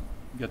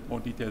get more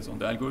details on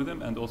the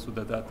algorithm and also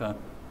the data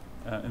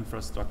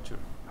infrastructure.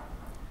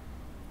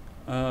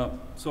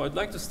 So I'd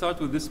like to start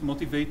with this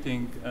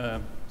motivating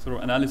sort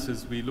of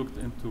analysis we looked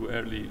into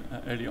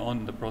early on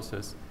in the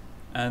process.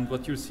 And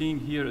what you're seeing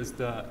here is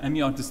the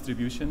MER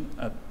distribution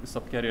at the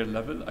subcarrier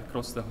level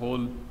across the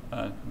whole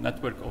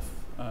network of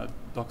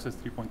DOCSIS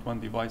 3.1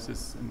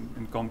 devices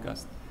in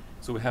Comcast.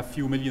 So we have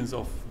few millions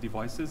of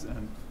devices,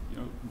 and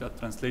that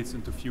translates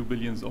into few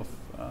billions of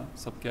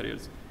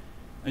subcarriers.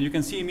 And you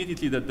can see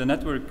immediately that the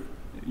network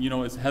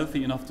is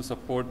healthy enough to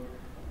support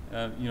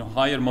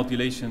higher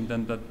modulation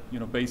than that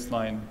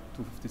baseline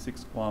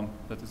 256 QAM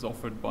that is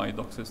offered by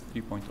DOCSIS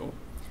 3.0.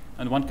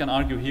 And one can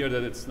argue here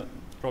that it's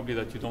probably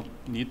that you don't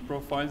need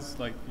profiles.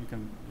 Like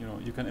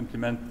you can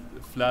implement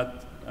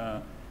flat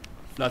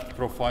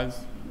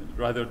profiles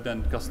rather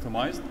than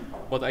customized.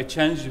 But I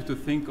challenge you to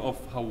think of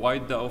how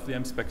wide the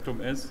OFDM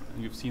spectrum is,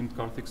 and you've seen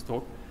Karthik's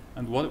talk,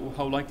 and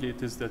how likely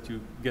it is that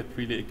you get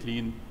really a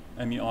clean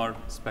MER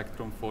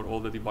spectrum for all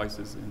the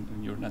devices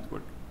in your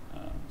network.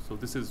 So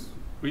this is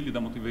really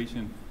the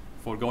motivation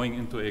for going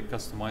into a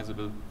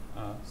customizable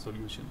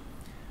solution.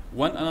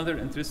 One another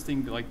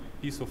interesting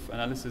piece of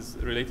analysis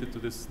related to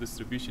this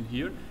distribution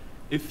here,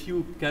 if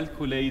you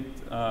calculate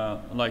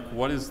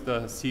what is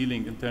the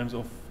ceiling in terms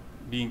of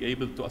being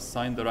able to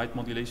assign the right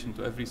modulation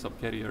to every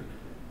subcarrier,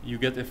 you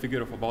get a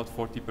figure of about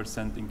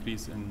 40%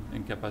 increase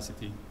in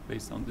capacity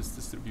based on this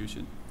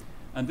distribution.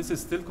 And this is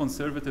still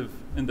conservative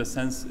in the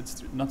sense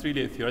it's not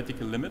really a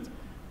theoretical limit,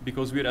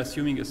 because we're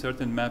assuming a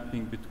certain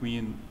mapping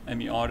between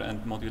MER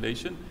and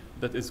modulation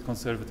that is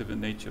conservative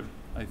in nature.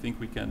 I think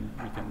we can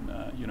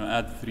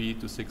add 3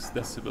 to 6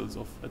 decibels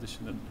of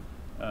additional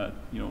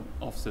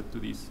offset to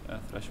these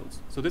thresholds.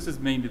 So this is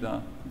mainly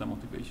the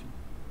motivation.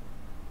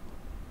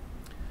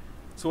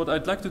 So what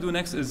I'd like to do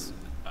next is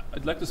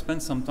I'd like to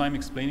spend some time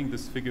explaining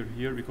this figure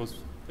here, because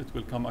it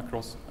will come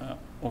across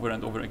over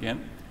and over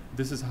again.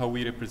 This is how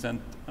we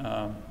represent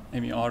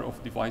MER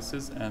of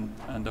devices and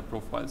the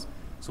profiles.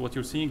 So what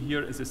you're seeing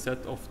here is a set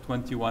of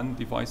 21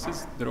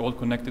 devices. They're all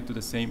connected to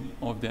the same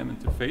OFDM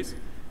interface.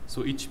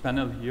 So each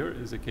panel here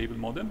is a cable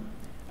modem.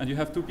 And you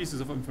have two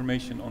pieces of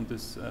information on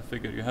this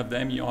figure. You have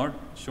the MER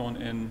shown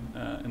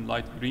in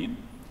light green,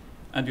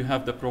 and you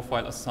have the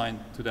profile assigned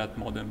to that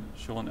modem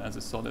shown as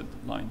a solid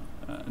line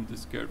in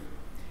this curve.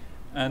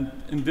 And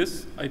in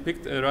this, I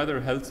picked a rather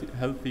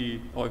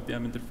healthy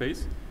OFDM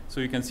interface.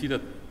 So you can see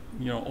that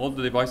all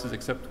the devices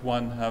except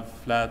one have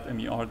flat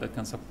MER that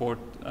can support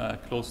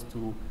close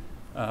to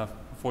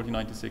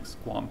 4096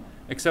 QAM,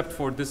 except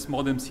for this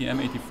modem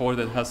CM84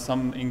 that has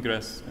some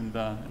ingress in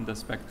the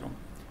spectrum.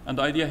 And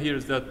the idea here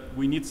is that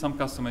we need some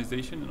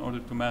customization in order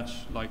to match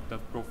the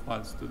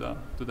profiles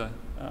to the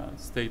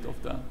state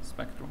of the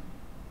spectrum.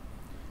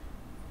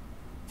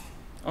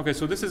 Okay,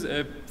 so this is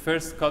a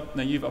first cut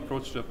naive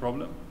approach to the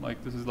problem.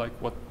 This is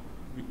what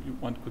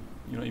one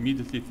could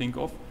immediately think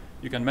of.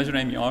 You can measure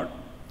MER.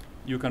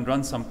 You can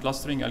run some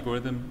clustering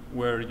algorithm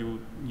where you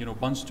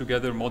bunch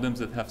together modems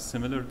that have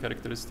similar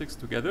characteristics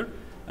together,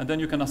 and then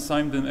you can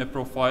assign them a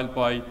profile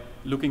by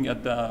looking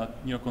at the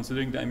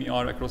considering the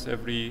MER across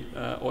every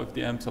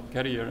OFDM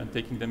subcarrier and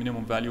taking the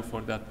minimum value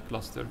for that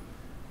cluster.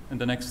 In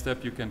the next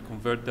step, you can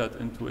convert that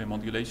into a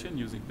modulation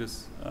using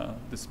this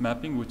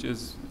mapping, which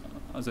is,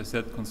 as I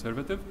said,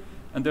 conservative.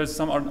 And there's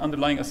some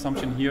underlying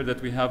assumption here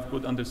that we have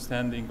good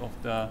understanding of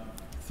the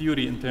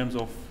theory in terms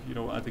of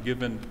at a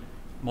given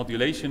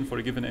modulation for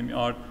a given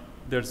MER,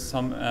 there's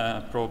some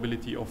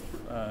probability of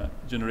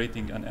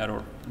generating an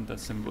error in that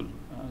symbol.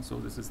 So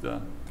this is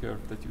the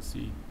curve that you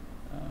see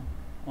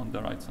on the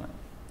right side.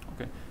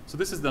 Okay, so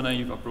this is the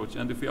naive approach,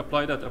 and if we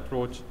apply that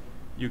approach,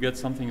 you get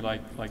something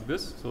like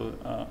this. So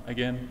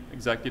again,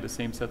 exactly the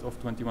same set of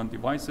 21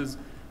 devices,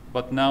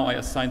 but now I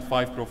assigned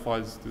 5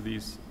 profiles to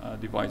these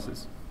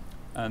devices.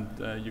 And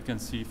you can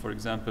see, for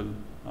example,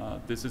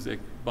 this is a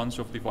bunch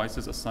of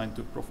devices assigned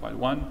to profile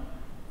 1.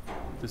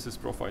 This is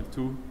profile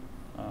 2,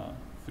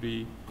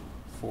 3,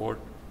 4.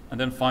 And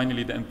then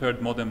finally, the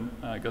impaired modem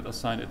got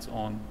assigned its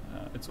own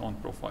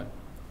profile.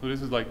 So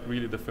this is like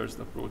really the first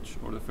approach,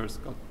 or the first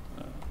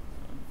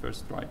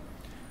try.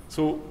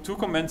 So 2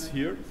 comments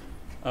here.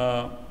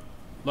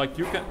 Like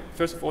you can,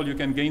 first of all, you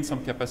can gain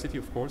some capacity,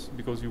 of course,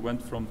 because you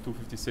went from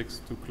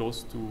 256 to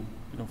close to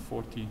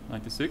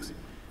 4096.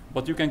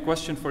 But you can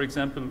question, for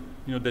example,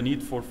 the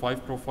need for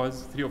 5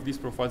 profiles. 3 of these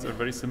profiles are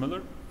very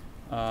similar.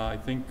 I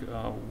think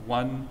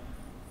 1,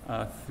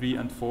 3,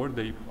 and 4,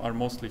 they are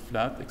mostly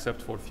flat,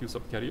 except for a few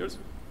subcarriers.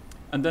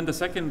 And then the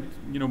second,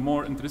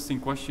 more interesting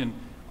question: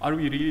 are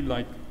we really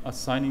like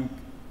assigning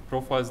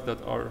profiles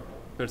that are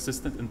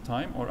persistent in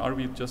time, or are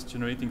we just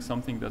generating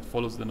something that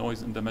follows the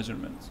noise in the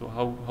measurement? So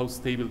how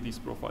stable these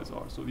profiles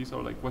are. So these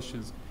are like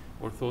questions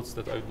or thoughts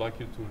that I would like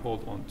you to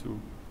hold on to,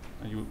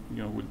 and you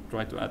will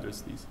try to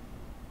address these.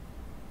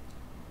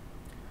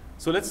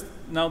 So let's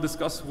now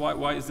discuss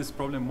why is this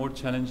problem more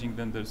challenging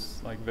than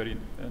this like very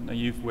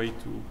naive way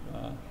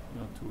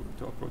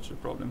to approach the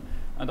problem.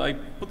 And I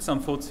put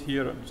some thoughts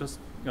here. I'm just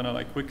gonna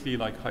like quickly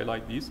like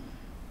highlight these.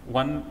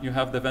 One, you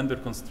have the vendor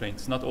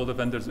constraints. Not all the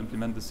vendors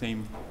implement the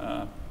same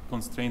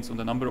constraints on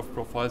the number of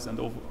profiles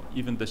and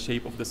even the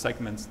shape of the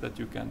segments that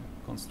you can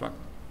construct.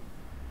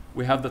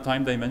 We have the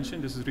time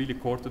dimension. This is really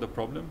core to the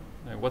problem.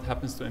 What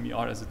happens to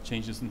MER as it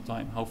changes in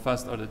time? How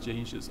fast are the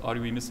changes? Are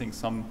we missing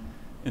some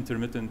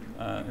intermittent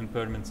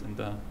impairments in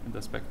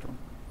the spectrum?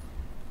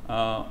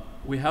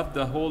 We have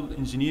the whole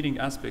engineering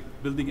aspect,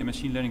 building a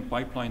machine learning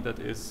pipeline that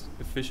is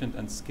efficient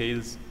and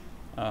scales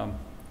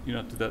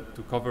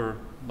to cover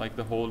like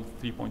the whole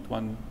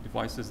 3.1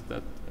 devices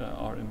that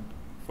are in,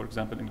 for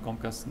example, in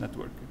Comcast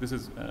network. This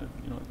is a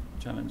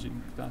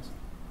challenging task.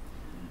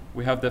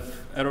 We have the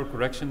error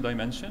correction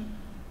dimension.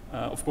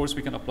 Of course,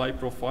 we can apply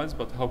profiles,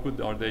 but how good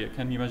are they?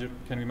 Can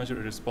we measure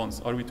a response?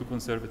 Are we too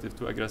conservative,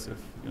 too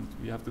aggressive?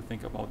 We have to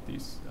think about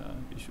these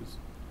issues.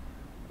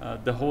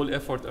 The whole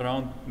effort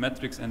around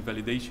metrics and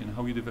validation.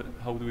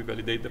 How do we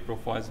validate the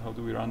profiles? How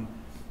do we run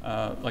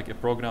like a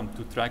program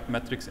to track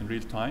metrics in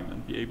real time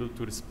and be able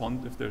to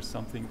respond if there's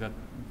something that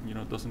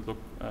doesn't look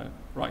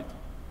right?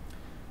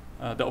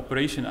 The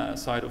operation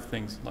side of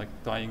things, like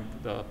tying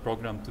the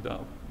program to the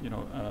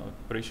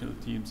operational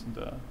teams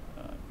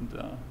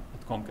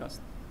at Comcast.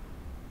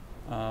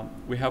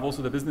 We have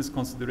also the business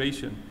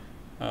consideration.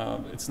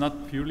 It's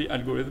not purely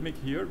algorithmic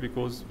here,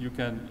 because you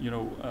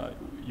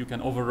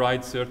can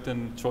override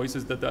certain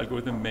choices that the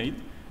algorithm made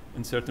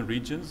in certain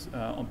regions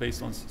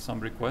based on some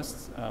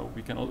requests.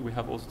 We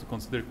have also to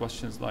consider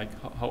questions like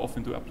how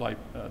often do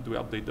we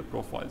update the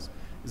profiles?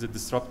 Is it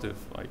disruptive?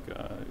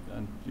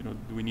 And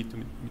do we need to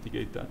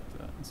mitigate that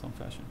in some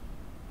fashion?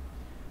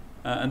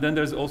 And then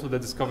there's also the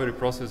discovery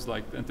process,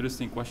 like the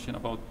interesting question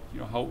about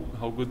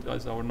how good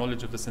is our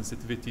knowledge of the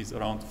sensitivities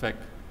around FEC?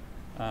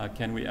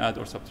 Can we add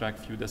or subtract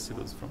few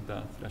decibels from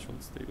the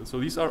thresholds table? So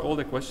these are all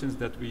the questions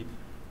that we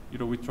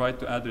tried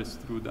to address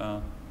through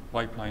the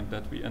pipeline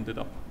that we ended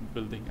up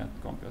building at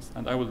Comcast.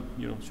 And I will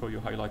show you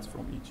highlights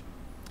from each.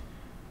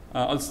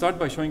 I'll start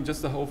by showing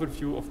just an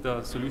overview of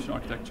the solution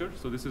architecture.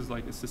 So this is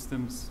like a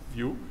systems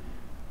view.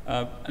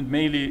 And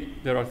mainly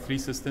there are 3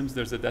 systems.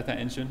 There's a data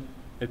engine.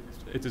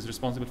 It is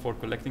responsible for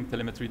collecting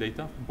telemetry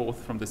data,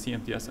 both from the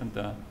CMTS and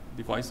the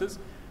devices.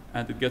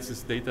 And it gets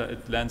this data,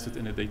 it lands it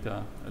in a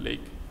data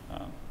lake.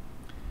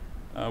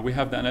 We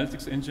have the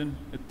analytics engine.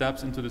 It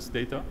taps into this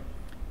data,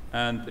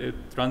 and it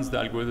runs the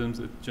algorithms.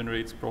 It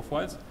generates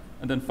profiles.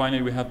 And then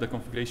finally, we have the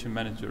configuration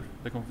manager.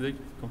 The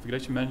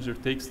configuration manager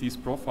takes these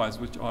profiles,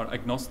 which are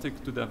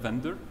agnostic to the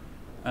vendor,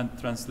 and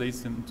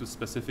translates them into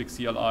specific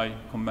CLI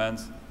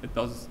commands. It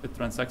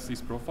transacts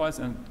these profiles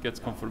and gets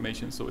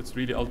confirmation. So it's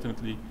really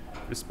ultimately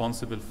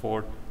responsible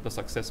for the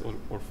success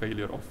or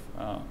failure of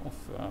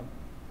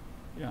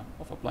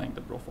applying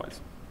the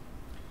profiles.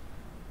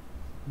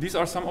 These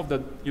are some of the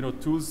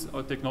tools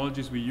or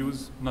technologies we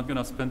use. I'm not going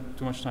to spend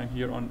too much time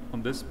here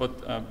on this, but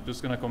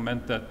just going to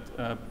comment that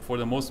for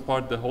the most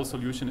part, the whole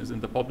solution is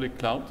in the public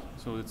cloud.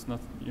 So it's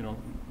not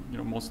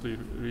mostly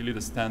really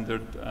the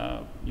standard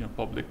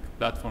public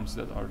platforms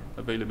that are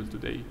available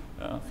today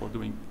for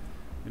doing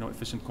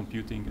efficient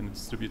computing in a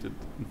distributed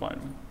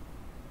environment.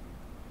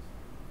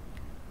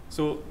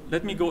 So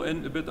let me go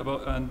in a bit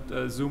about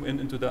and zoom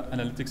into the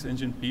analytics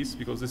engine piece,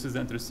 because this is the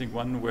interesting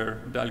one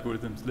where the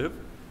algorithms live,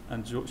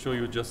 and show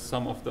you just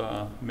some of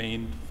the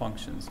main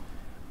functions.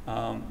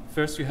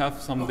 First, you have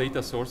some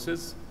data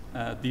sources.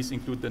 These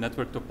include the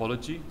network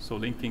topology, so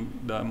linking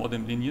the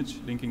modem lineage,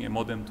 linking a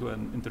modem to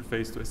an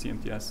interface to a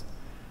CMTS.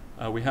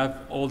 We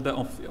have all the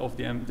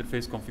OFDM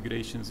interface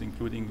configurations,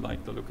 including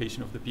like the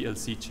location of the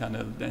PLC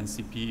channel, the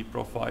NCP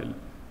profile,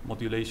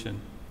 modulation.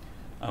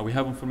 We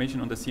have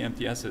information on the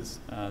CMTSs,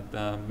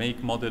 the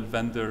make, model,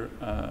 vendor,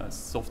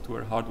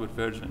 software, hardware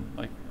version,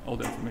 like all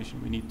the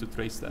information we need to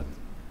trace that.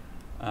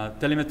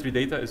 Telemetry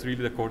data is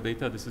really the core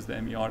data. This is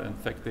the MER and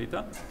FEC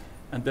data.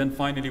 And then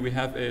finally, we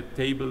have a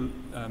table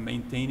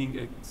maintaining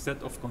a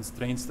set of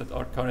constraints that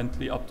are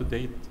currently up to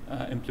date,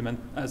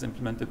 as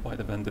implemented by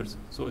the vendors.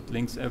 So it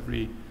links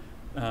every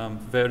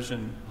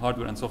version,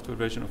 hardware and software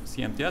version of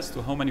CMTS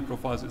to how many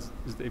profiles is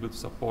it able to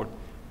support,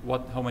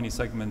 how many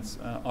segments,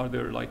 are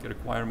there like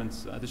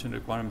requirements, additional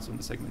requirements on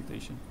the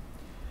segmentation.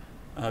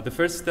 The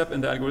first step in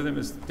the algorithm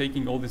is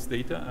taking all this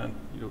data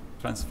and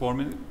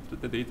transforming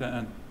the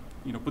data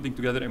and putting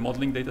together a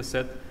modeling data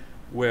set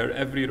where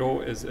every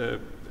row is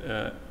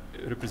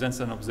represents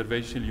an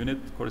observational unit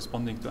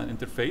corresponding to an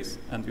interface,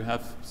 and you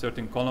have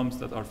certain columns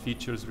that are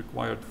features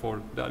required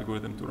for the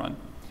algorithm to run.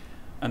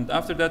 And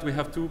after that, we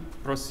have two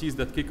processes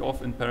that kick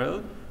off in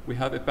parallel. We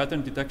have a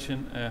pattern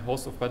detection, a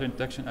host of pattern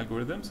detection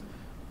algorithms,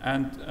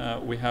 and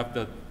we have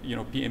the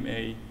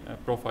PMA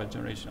profile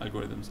generation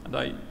algorithms. And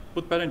I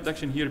put pattern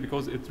detection here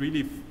because it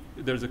really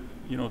there's a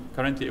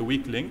currently a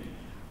weak link,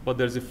 but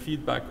there's a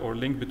feedback or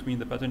link between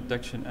the pattern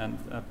detection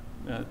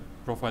and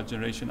profile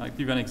generation. I'll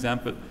give you an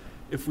example.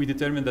 If we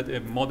determine that a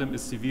modem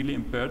is severely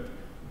impaired,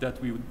 that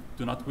we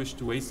do not wish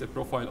to waste a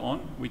profile on,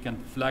 we can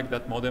flag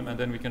that modem and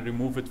then we can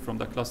remove it from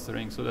the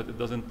clustering so that it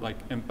doesn't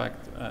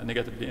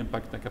negatively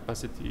impact the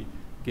capacity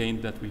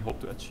gain that we hope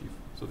to achieve.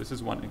 So this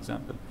is one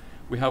example.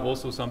 We have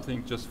also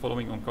something, just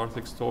following on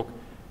Karthik's talk,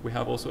 we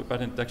have also a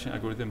pattern detection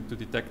algorithm to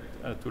detect,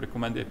 to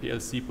recommend a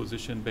PLC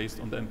position based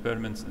on the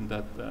impairments in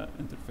that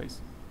interface.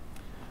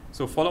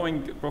 So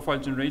following profile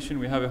generation,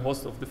 we have a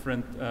host of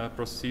different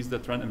processes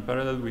that run in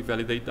parallel. We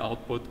validate the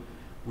output.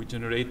 We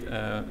generate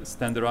a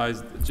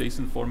standardized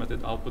JSON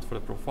formatted output for the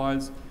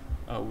profiles.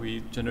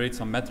 We generate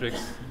some metrics,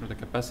 the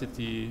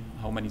capacity,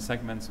 how many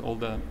segments, all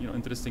the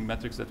interesting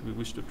metrics that we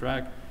wish to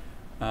track.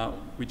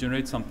 We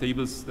generate some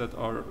tables that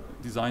are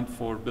designed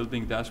for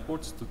building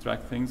dashboards to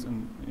track things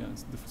and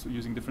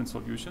using different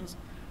solutions.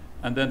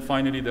 And then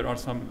finally, there are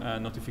some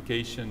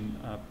notification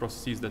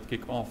processes that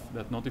kick off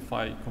that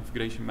notify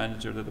configuration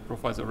manager that the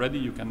profiles are ready.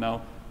 You can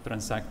now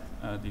transact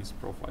these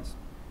profiles.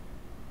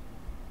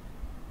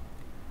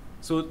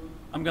 So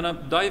I'm going to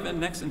dive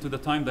in next into the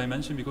time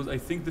dimension because I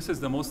think this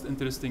is the most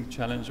interesting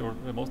challenge, or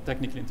the most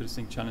technically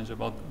interesting challenge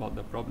about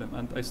the problem.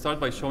 And I start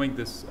by showing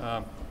this.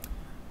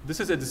 This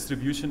is a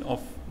distribution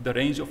of the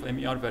range of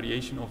MER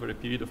variation over a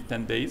period of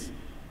 10 days.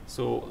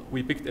 So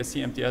we picked a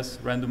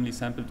CMTS, randomly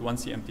sampled one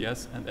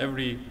CMTS, and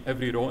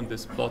every row in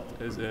this plot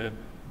is a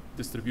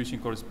distribution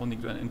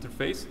corresponding to an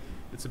interface.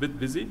 It's a bit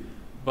busy,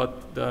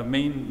 but the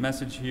main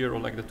message here, or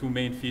like the two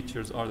main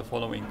features, are the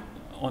following.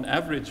 On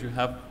average, you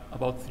have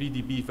about 3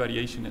 dB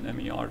variation in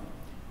MER,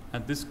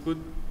 and this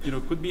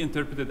could be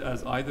interpreted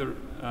as either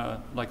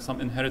like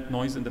some inherent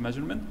noise in the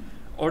measurement,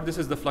 or this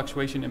is the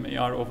fluctuation in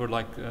MER over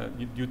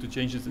due to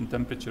changes in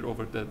temperature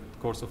over the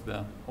course of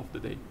the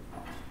day.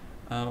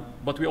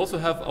 But we also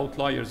have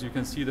outliers. You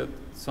can see that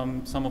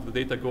some of the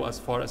data go as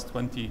far as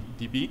 20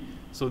 dB.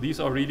 So these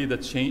are really the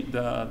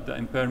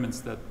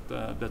impairments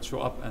that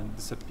show up and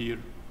disappear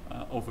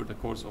over the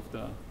course of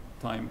the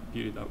time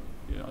period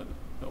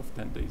of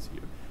 10 days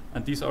here.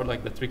 And these are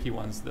like the tricky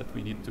ones that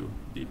we need to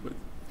deal with.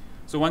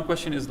 So one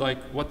question is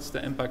like, what's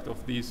the impact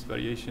of these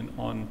variation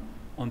on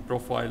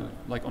profile,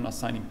 like on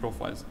assigning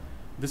profiles?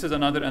 This is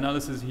another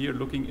analysis here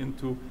looking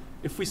into,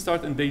 if we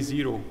start in day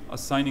 0,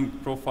 assigning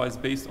profiles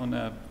based on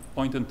a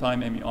point-in-time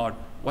MER,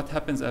 what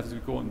happens as we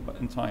go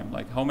in time?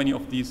 Like how many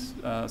of these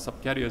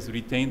subcarriers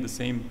retain the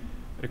same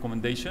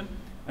recommendation?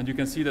 And you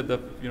can see that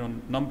the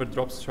number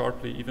drops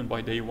sharply. Even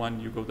by day 1,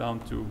 you go down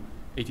to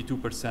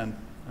 82%,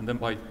 and then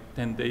by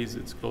 10 days,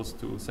 it's close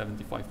to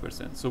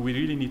 75%. So we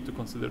really need to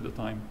consider the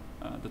time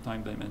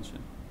dimension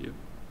here.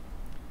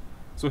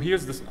 So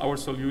here's our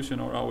solution,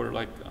 or our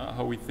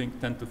how we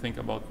tend to think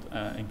about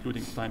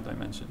including time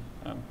dimension.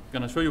 I'm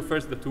going to show you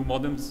first the two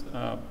modems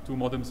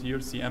here,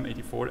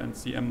 CM84 and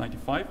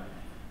CM95.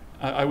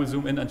 I will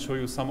zoom in and show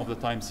you some of the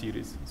time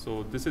series.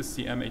 So this is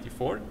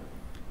CM84.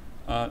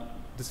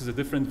 This is a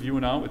different view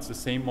now. It's the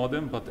same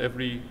modem, but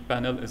every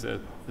panel is a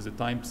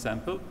time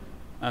sample,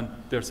 and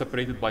they're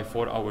separated by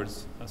 4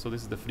 hours. So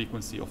this is the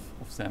frequency of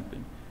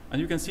sampling. And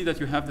you can see that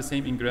you have the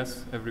same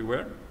ingress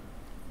everywhere,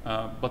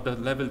 but the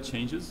level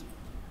changes.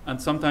 And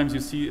sometimes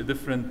you see a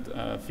different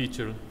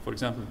feature, for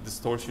example,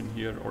 distortion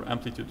here or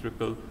amplitude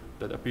ripple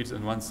that appears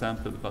in one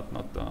sample but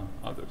not the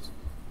others.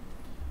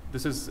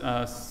 This is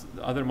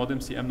the other modem,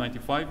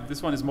 CM95.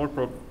 This one is more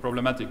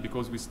problematic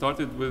because we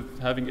started with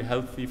having a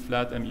healthy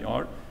flat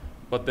MER,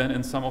 but then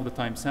in some of the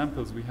time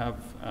samples we have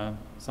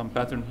some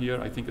pattern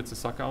here. I think it's a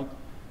suck out.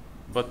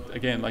 But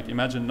again, like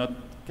imagine not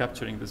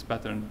capturing this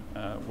pattern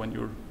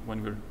when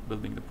we're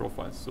building the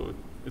profiles. So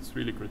it's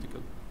really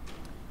critical.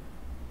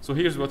 So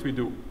here's what we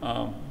do.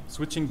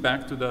 Switching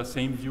back to the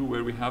same view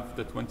where we have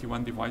the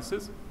 21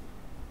 devices.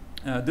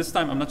 This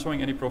time I'm not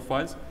showing any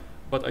profiles,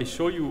 but I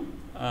show you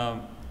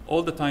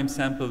all the time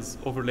samples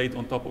overlaid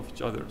on top of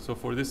each other. So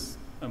for this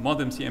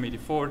modem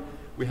CM84,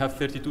 we have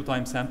 32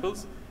 time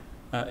samples.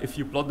 If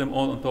you plot them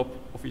all on top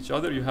of each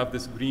other, you have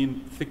this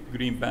thick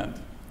green band.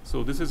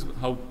 So this is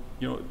how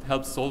it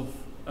helps solve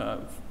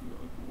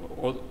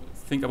or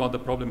think about the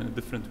problem in a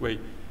different way.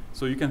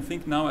 So you can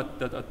think now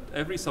that at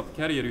every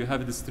subcarrier you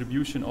have a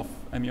distribution of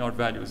MER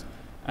values.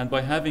 And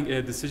by having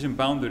a decision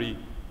boundary,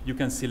 you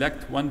can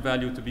select one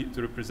value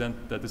to represent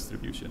the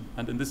distribution.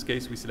 And in this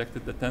case, we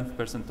selected the 10th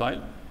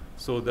percentile.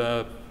 So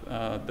the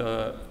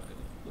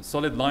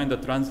solid line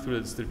that runs through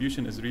the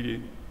distribution is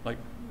really like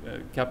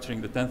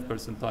capturing the 10th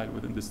percentile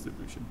within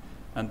distribution.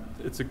 And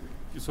it's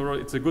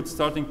a good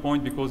starting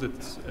point because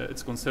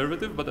it's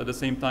conservative, but at the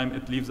same time,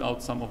 it leaves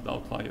out some of the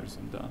outliers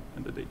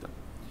in the data.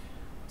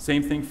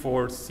 Same thing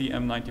for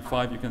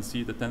CM95. You can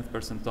see the 10th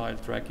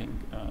percentile tracking,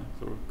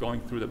 sort of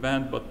going through the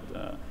band, but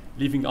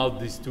leaving out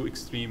these two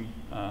extreme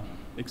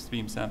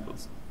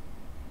samples.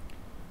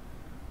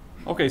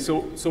 Okay,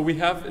 so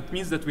it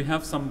means that we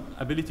have some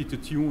ability to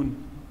tune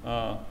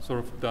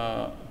sort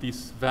of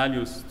these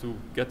values to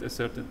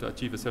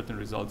achieve a certain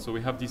result. So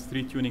we have these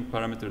three tuning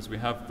parameters. We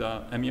have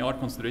the MER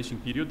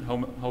consideration period,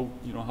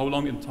 how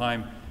long in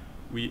time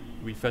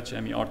we fetch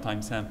MER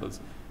time samples.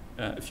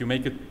 If you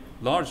make it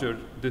larger,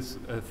 this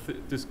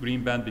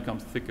green band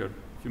becomes thicker.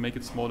 If you make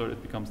it smaller,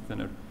 it becomes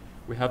thinner.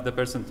 We have the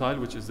percentile,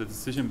 which is the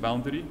decision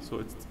boundary,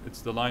 so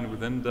it's the line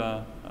within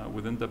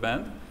the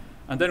band.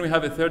 And then we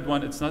have a third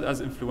one. It's not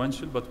as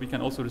influential, but we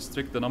can also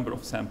restrict the number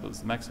of samples,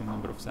 the maximum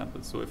number of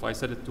samples. So if I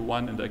set it to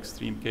 1 in the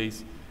extreme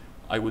case,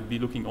 I would be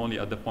looking only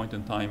at the point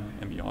in time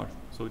MER.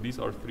 So these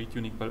are three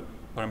tuning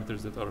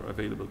parameters that are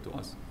available to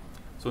us.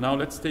 So now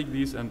let's take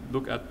these and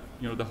look at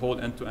the whole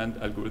end-to-end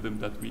algorithm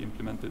that we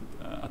implemented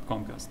at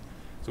Comcast.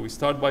 So we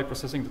start by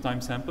processing the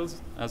time samples,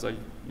 as I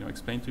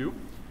explained to you.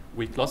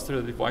 We cluster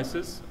the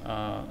devices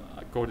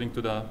according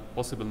to the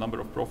possible number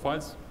of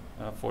profiles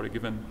for a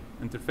given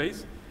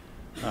interface.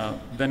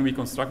 Then we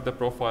construct the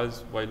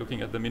profiles by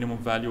looking at the minimum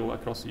value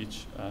across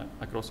each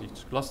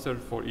cluster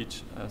for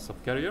each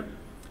subcarrier.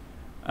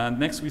 And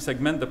next we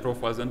segment the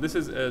profiles, and this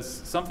is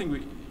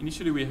something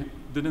initially we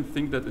didn't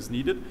think that is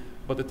needed,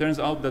 but it turns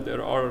out that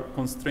there are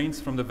constraints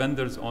from the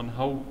vendors on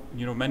how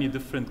many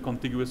different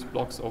contiguous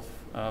blocks of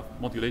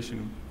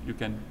modulation you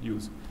can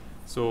use.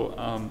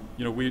 So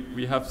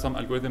we have some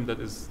algorithm that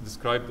is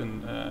described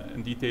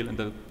in detail in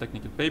the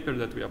technical paper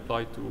that we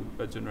apply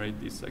to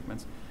generate these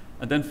segments.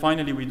 And then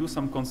finally, we do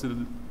some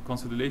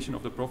consolidation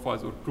of the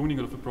profiles or pruning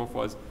of the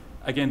profiles.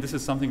 Again, this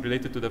is something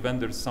related to the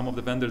vendors. Some of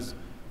the vendors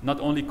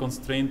not only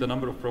constrain the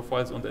number of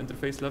profiles on the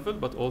interface level,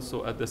 but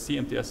also at the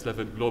CMTS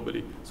level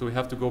globally. So we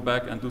have to go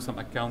back and do some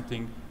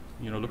accounting,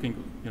 looking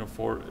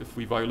for if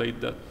we violate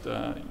that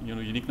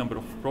unique number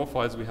of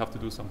profiles, we have to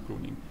do some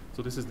pruning.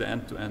 So this is the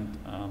end-to-end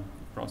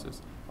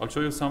process. I'll show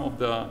you some of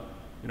the,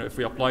 if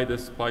we apply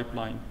this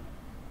pipeline,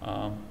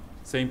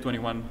 same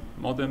 21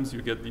 modems,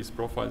 you get these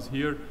profiles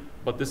here.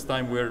 But this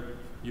time we're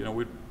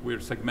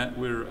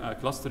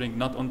clustering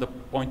not on the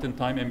point in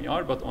time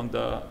MER, but on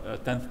the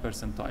 10th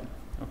percentile.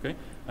 Okay,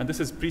 and this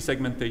is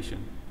pre-segmentation.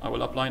 I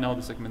will apply now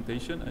the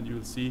segmentation, and you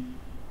will see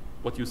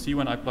what you see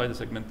when I apply the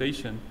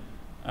segmentation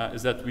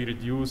is that we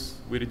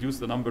reduce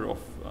the number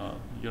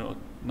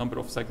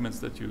of segments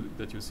that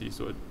you see.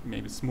 So it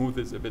maybe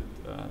smoothes a bit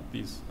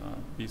these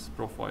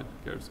profile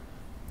curves.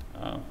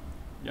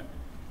 Yeah.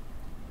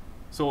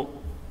 So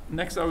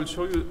next, I will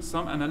show you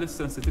some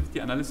sensitivity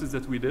analysis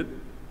that we did.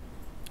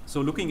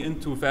 So looking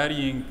into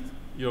varying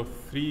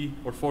 3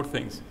 or 4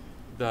 things: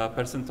 the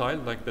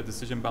percentile, like the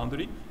decision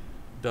boundary,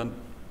 the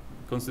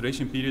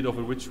consideration period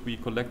over which we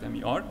collect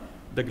MER,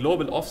 the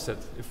global offset,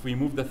 if we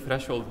move the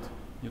threshold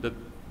that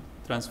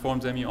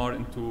transforms MER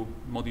into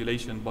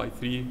modulation by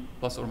 3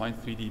 plus or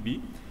minus 3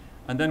 dB,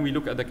 and then we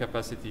look at the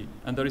capacity.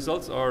 And the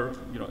results are,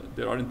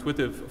 they are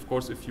intuitive. Of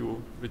course, if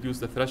you reduce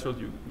the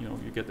threshold, you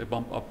get a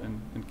bump up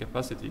in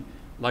capacity.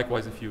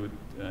 Likewise, if you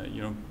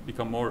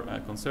become more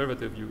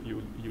conservative,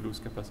 you lose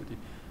capacity.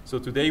 So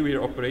today we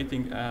are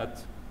operating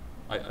at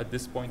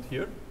this point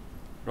here,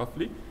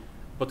 roughly.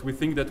 But we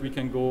think that we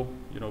can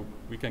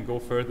go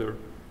further.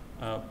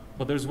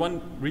 But there's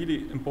one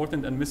really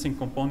important and missing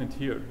component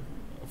here.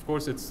 Of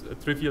course, it's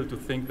trivial to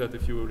think that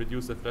if you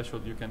reduce the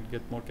threshold, you can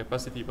get more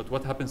capacity, but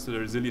what happens to the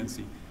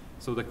resiliency?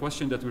 So the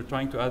question that we're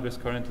trying to address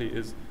currently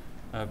is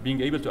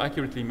being able to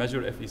accurately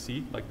measure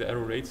FEC, like the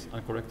error rates,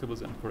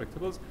 uncorrectables and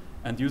correctables,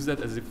 and use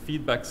that as a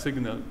feedback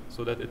signal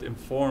so that it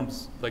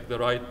informs like the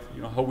right,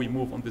 how we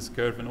move on this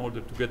curve in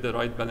order to get the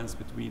right balance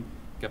between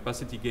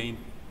capacity gain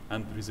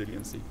and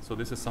resiliency. So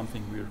this is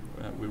something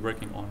we're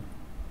working on,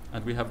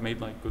 and we have made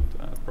good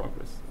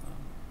progress.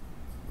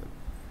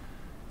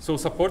 So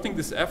supporting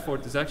this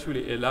effort is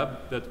actually a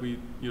lab that we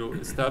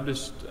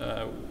established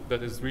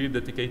that is really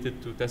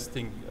dedicated to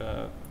testing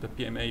the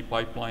PMA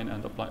pipeline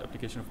and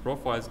application of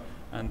profiles.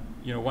 And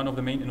one of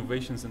the main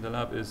innovations in the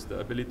lab is the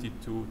ability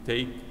to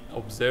take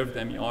observed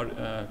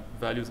MER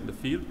values in the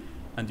field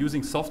and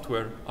using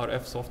software,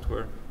 RF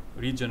software,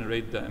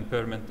 regenerate the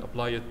impairment,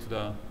 apply it to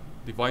the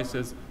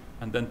devices,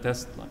 and then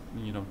test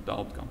the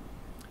outcome.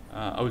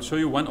 I will show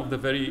you one of the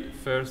very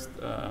first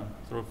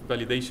sort of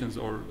validations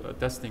or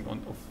testing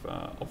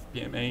of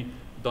PMA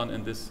done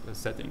in this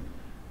setting.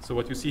 So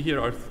what you see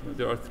here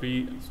there are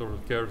 3 sort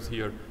of curves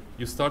here.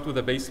 You start with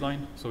a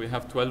baseline, so we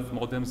have 12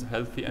 modems,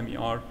 healthy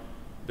MER,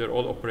 they're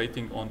all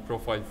operating on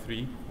profile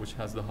 3, which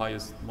has the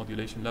highest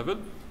modulation level.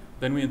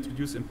 Then we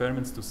introduce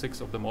impairments to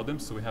 6 of the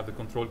modems, so we have the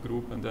control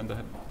group and then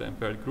the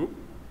impaired group.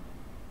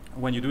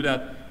 When you do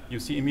that, you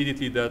see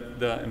immediately that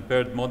the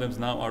impaired modems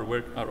now are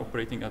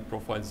operating at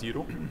profile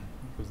 0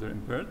 because they're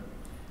impaired.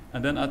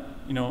 And then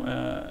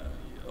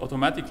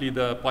automatically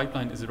the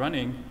pipeline is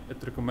running. It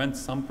recommends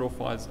some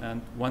profiles,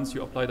 and once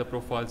you apply the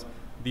profiles,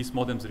 these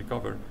modems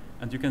recover.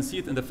 And you can see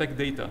it in the FEC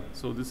data.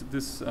 So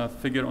this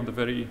figure on the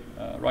very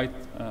right,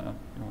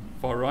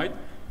 far right,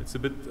 it's a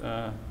bit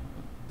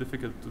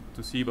difficult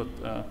to see, but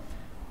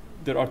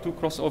there are 2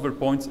 crossover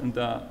points in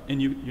the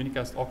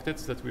unicast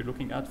octets that we're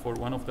looking at for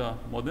one of the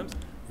modems.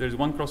 There's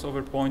one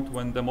crossover point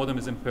when the modem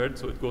is impaired,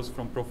 so it goes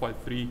from profile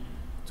 3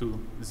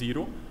 to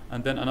 0,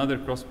 and then another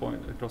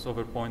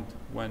crossover point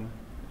when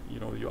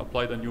you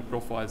apply the new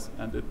profiles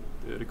and it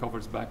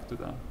recovers back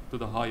to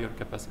the higher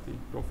capacity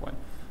profile.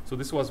 So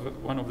this was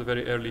one of the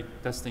very early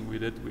testing we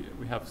did.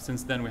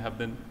 Since then we have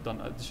then done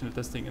additional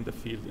testing in the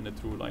field in a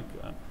true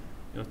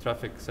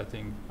traffic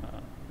setting.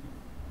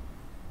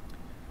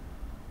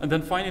 And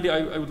then finally,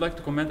 I would like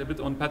to comment a bit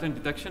on pattern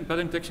detection.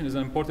 Pattern detection is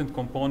an important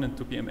component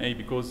to PMA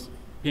because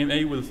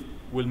PMA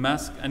will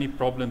mask any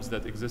problems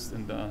that exist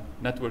in the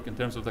network in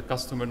terms of the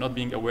customer not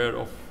being aware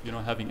of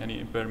having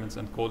any impairments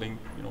and calling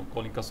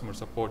customer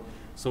support.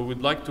 So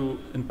we'd like to,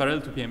 in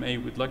parallel to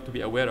PMA, we'd like to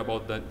be aware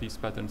about these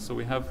patterns. So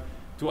we have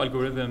 2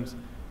 algorithms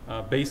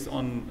based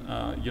on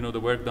the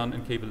work done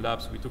in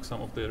CableLabs. We took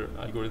some of their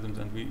algorithms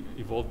and we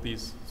evolved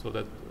these so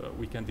that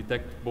we can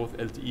detect both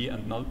LTE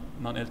and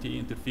non-LTE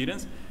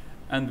interference.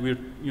 And we're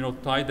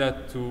tie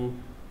that to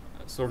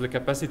sort of the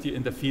capacity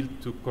in the field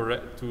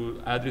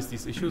to address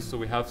these issues. So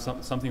we have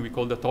something we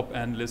call the top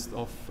end list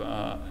of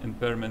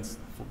impairments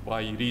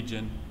by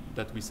region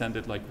that we send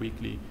it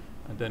weekly,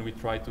 and then we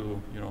try to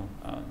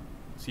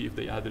see if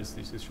they address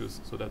these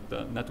issues so that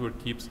the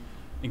network keeps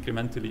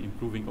incrementally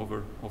improving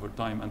over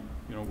time, and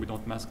we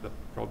don't mask the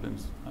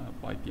problems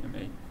by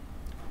PMA.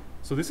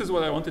 So this is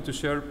what I wanted to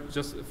share.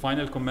 Just a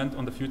final comment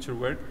on the future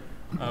work.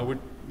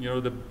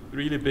 The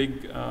really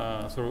big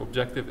sort of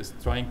objective is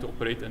trying to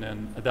operate in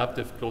an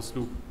adaptive closed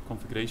loop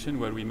configuration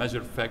where we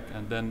measure FEC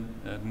and then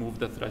move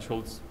the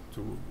thresholds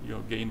to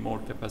gain more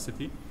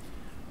capacity.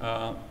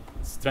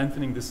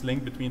 Strengthening this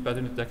link between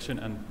pattern detection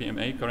and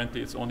PMA.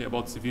 Currently, it's only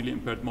about severely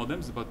impaired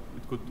modems, but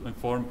it could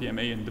inform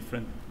PMA in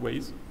different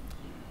ways.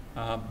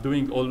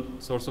 Doing all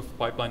sorts of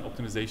pipeline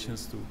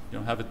optimizations to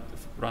have it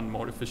run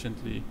more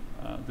efficiently.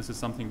 This is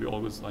something we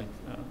always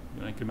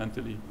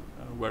incrementally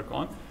work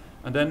on.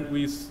 And then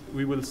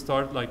we will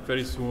start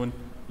very soon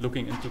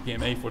looking into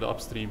PMA for the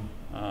upstream.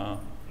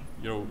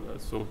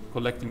 So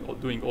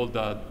doing all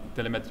the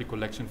telemetry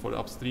collection for the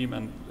upstream,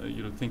 and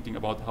thinking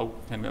about how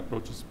can we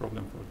approach this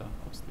problem for the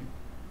upstream.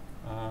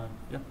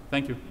 Yeah,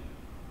 thank you.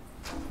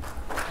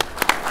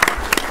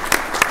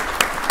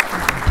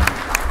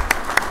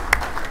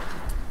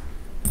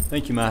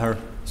 Thank you, Maher.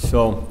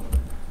 So,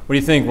 what do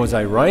you think? Was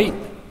I right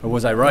or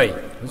was I right?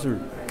 Those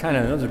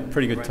are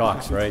pretty good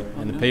talks, right?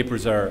 And the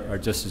papers are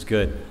just as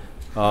good.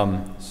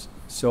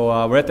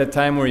 So we're at that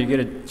time where you get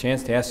a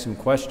chance to ask some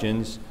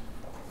questions.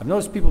 I've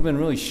noticed people have been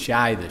really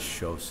shy this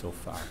show so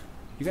far.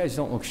 You guys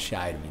don't look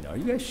shy to me, though. Are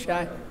you guys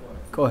shy?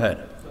 Go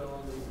ahead. So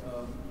on the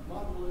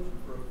modulation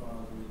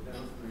profiles in the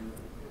downstream,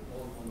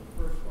 on the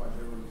first slide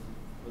there was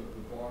the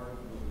bars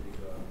with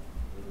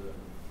the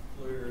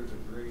clear, the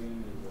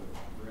green, and the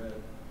red.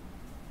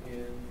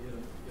 And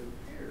it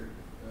appeared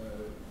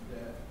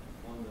that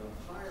on the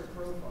higher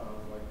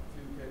profiles, like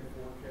 2K,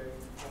 4K,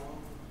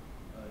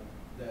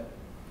 that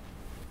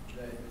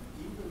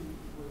even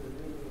with an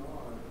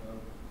MER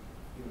of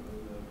the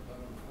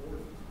upper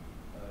 40s,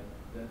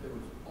 that there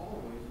was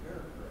always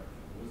error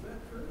correction. Was that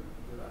true?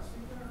 Did I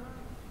see that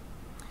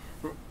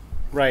right?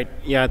 Right.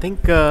 Yeah, I think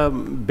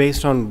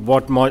based on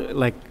what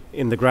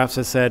in the graphs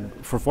I said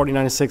for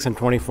 4096 and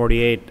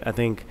 2048, I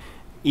think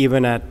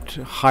even at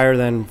higher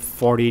than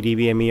 40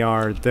 dB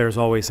MER, there's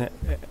always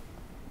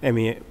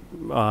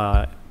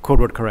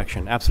codeword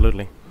correction.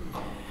 Absolutely.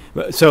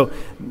 So,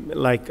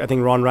 I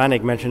think Ron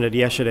Rannick mentioned it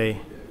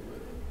yesterday.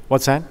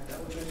 What's that?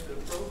 That was just the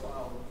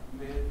profile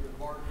manager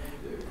part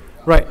to do.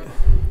 Right.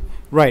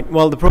 Right.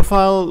 Well, the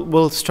profile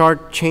will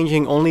start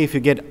changing only if you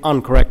get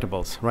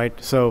uncorrectables, right?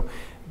 So,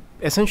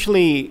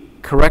 essentially,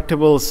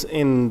 correctables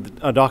in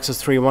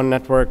DOCSIS 3.1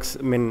 networks,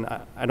 I mean,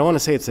 I don't want to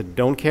say it's a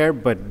don't care,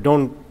 but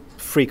don't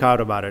freak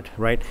out about it,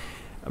 right?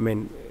 I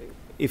mean,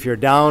 if you're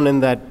down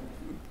in that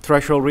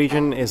threshold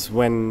region is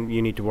when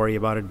you need to worry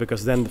about it,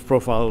 because then the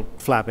profile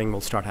flapping will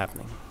start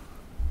happening.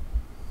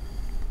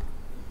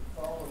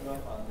 Following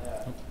up on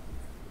that,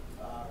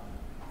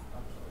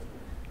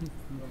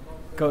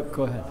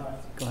 Go ahead.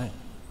 Go ahead.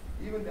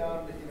 even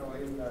down to,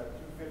 in the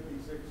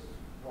 256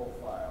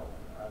 profile,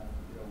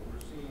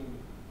 we're seeing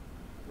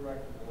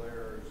correctable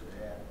errors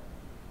at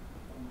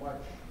a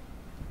much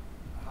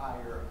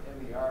higher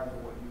MER than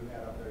what you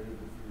had up there even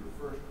for your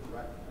first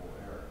correctable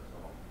error.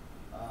 So,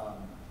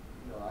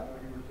 I know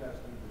you were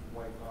testing just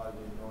white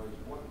causing noise.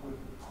 What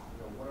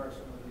are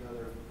some of the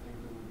other things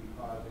that would be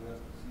causing us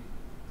to see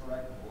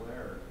correctable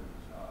errors?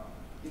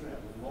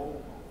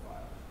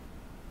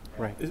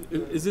 Right.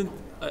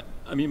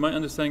 I mean, my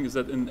understanding is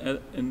that in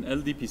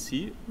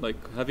LDPC, like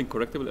having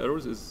correctable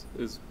errors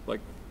is like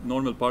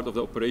normal part of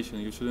the operation.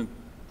 You shouldn't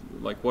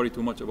like worry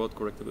too much about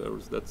correctable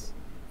errors. That's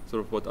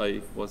sort of what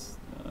I was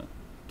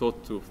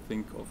taught to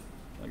think of,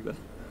 like that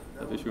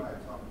issue.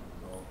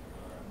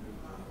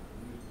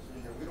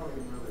 We don't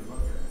even really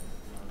look at it.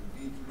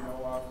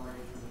 V3O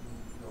operation,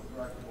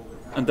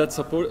 correctable. And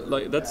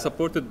that's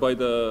supported by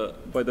the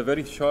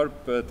very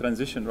sharp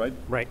transition, right?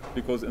 Right.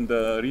 Because in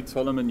the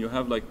Reed-Solomon you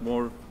have like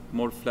more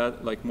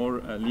flat, like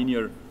more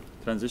linear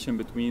transition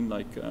between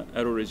like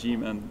error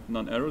regime and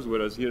non-errors,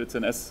 whereas here it's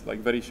an S, like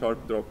very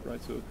sharp drop,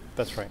 right? So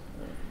that's right.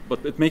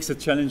 But it makes it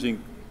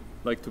challenging,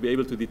 like to be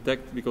able to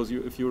detect, because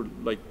if you're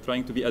like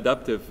trying to be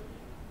adaptive,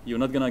 you're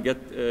not gonna get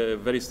a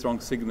very strong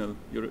signal.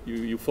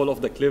 You fall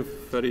off the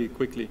cliff very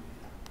quickly.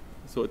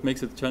 So it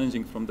makes it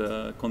challenging from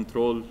the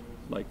control,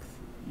 like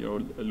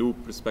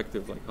loop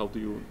perspective. Like how do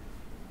you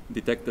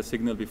detect the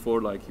signal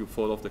before like you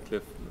fall off the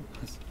cliff?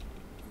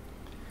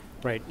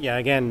 Right. Yeah.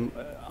 Again,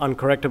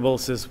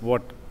 uncorrectables is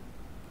what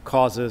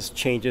causes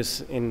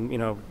changes in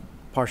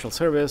partial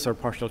service or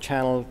partial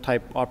channel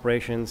type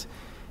operations.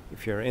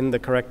 If you're in the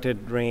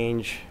corrected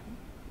range,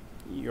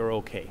 you're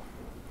okay.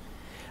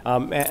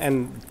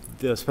 And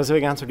the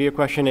specific answer to your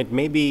question, it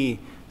may be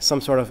some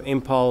sort of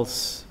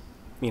impulse,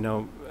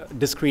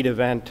 discrete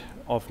event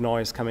of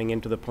noise coming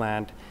into the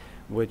plant,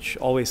 which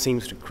always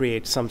seems to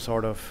create some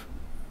sort of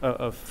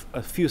a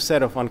few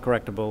set of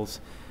uncorrectables,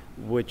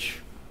 which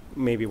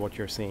may be what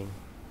you're seeing.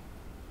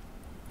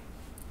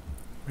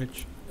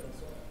 Rich? Yeah,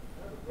 so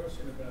I have a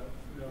question about,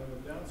 in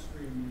the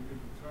downstream you can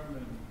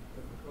determine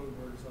that the code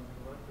word is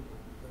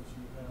uncorrectable because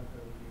you have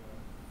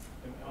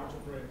an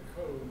algebraic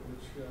code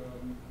which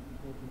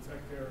will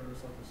detect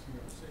errors like a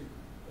CRC.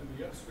 In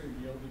the upstream,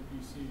 the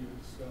LDPC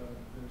is,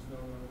 there's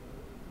no,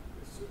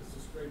 it's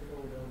a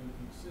straightforward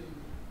LDPC,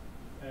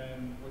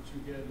 and what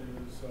you get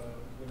is,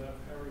 without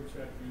parity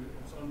check,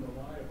 it's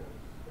unreliable.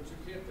 But you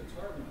can't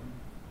determine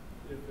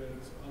if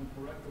it's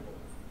uncorrectable.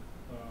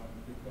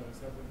 Because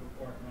that would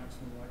require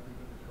maximum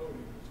likelihood of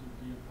coding, which would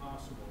be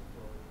impossible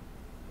for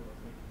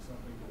making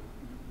something that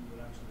you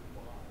would actually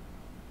buy.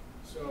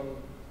 So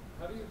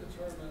how do you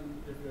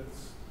determine if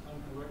it's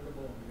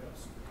uncorrectable in the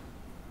upstream?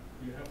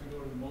 Do you have to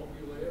go to the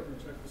multi-layer and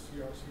check the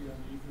CRC on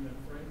the Ethernet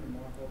frame and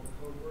mark all the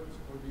code words,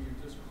 or do you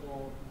just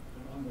call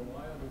an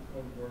unreliable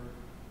code word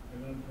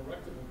an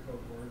uncorrectable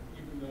code word,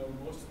 even though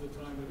most of the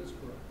time it is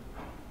correct?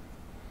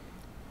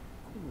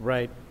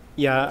 Right.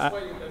 Yeah.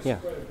 That's yeah.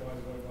 spread, by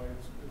the way, why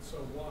it's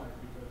so wide,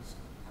 because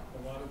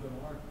a lot of them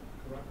aren't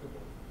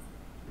correctable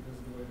because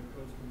of the way the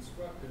code's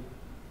constructed.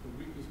 The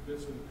weakest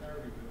bits are the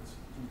parity bits to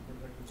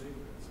protect the data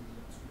bits in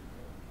the upstream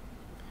code.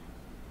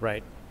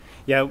 Right.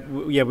 Yeah.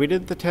 We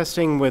did the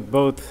testing with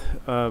both,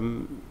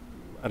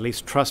 at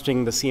least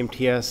trusting the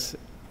CMTS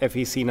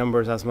FEC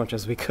numbers as much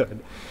as we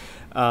could,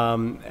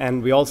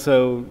 and we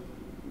also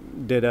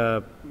did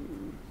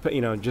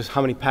just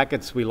how many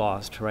packets we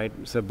lost, right?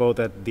 So both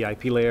at the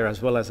IP layer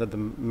as well as at the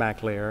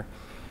MAC layer.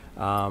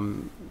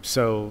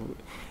 So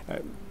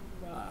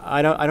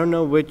I don't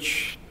know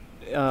which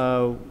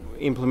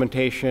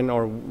implementation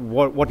or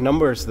what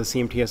numbers the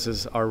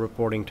CMTSs are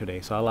reporting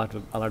today. So I'll have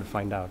to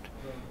find out.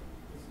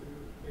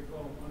 They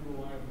call them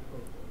unreliable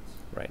code words.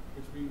 Right.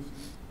 Which means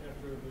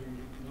after the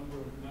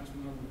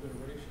maximum number of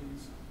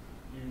iterations,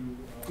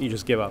 you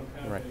just give up.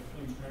 Have Right. a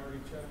clean parity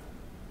check,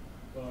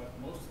 but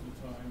most of the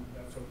time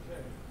that's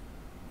okay.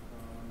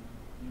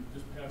 You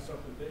just pass up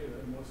the data,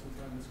 and most of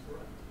the time it's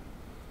correct.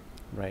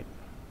 Right.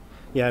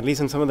 Yeah, at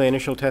least in some of the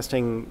initial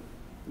testing,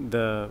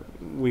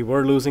 we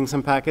were losing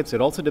some packets.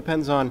 It also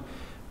depends on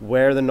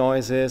where the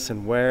noise is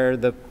and where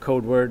the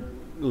code word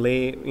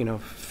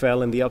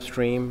fell in the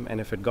upstream, and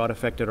if it got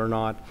affected or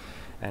not.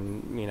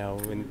 And You really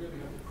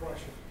have to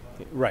crush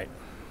it. right.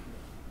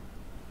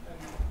 And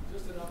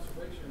just an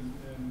observation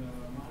in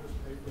Maher's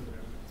paper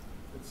there,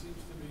 it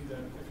seems to me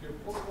that if you're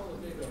pulling all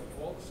the data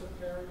of all the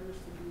subcarriers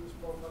to do this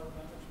profile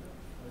management,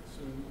 like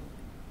soon,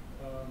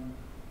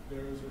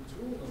 there is a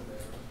tool in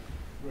there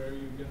where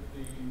you get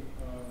the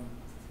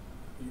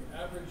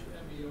average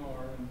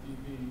MER and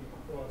dB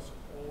across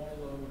all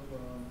of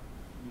the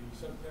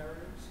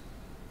subcarriers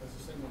as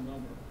a single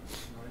number,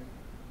 right?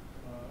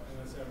 And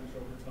that's averaged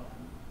over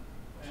time.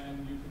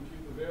 And you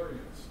compute the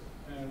variance.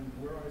 And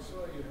where I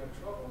saw you had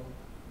trouble,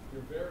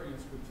 your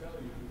variance would tell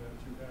you that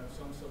you have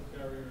some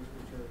subcarriers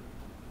which are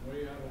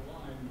way out of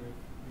line with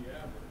the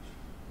average.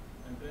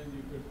 And then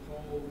you could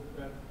pull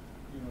that,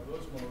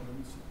 those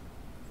modems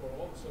for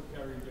all the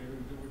subcarrier data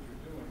and do what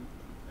you're doing,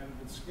 and it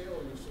would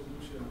scale your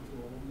solution to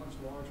a much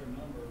larger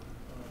number,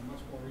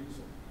 much more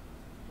easily.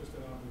 Just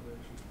an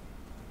observation.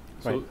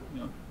 So,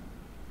 Right.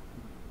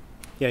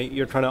 Yeah,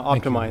 you're trying to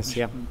optimize.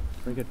 Yeah,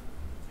 very good.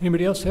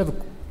 Anybody else have a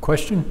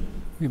question?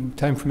 We have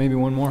time for maybe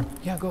one more.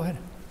 Yeah, go ahead.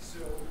 So,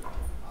 from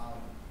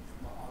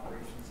an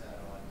operations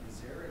add-on,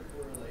 is there a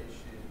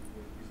correlation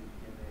with using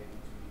PMA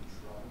between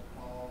trouble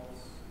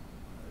calls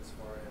as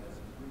far as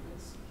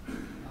improvements?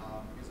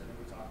 Because I know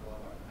we talked a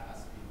lot about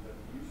capacity, but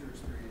the user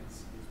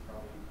experience is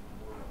probably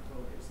more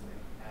focused than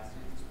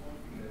capacity at this point.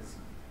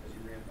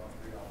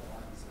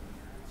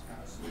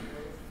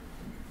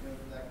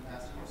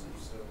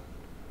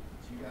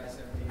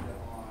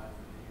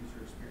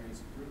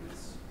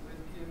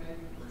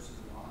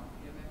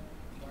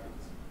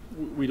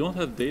 We don't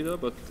have data,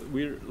 but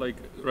we're like,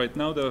 right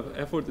now the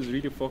effort is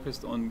really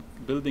focused on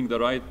building the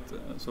right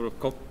sort of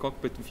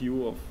cockpit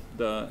view of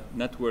the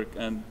network,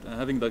 and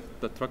having the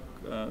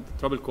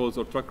trouble calls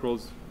or truck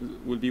rolls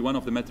will be one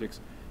of the metrics.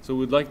 So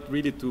we'd like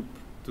really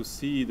to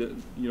see the,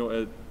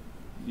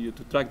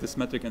 to track this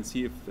metric and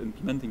see if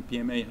implementing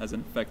PMA has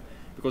an effect.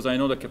 Because I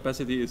know the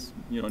capacity is,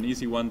 an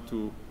easy one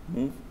to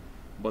move,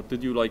 but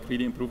did you like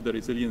really improve the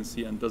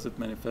resiliency, and does it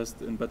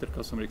manifest in better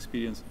customer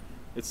experience?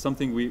 It's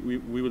something we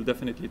will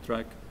definitely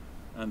track,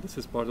 and this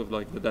is part of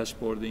like the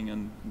dashboarding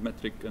and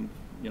metric and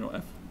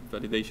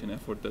validation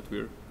effort that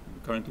we're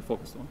currently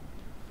focused on.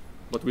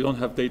 But we don't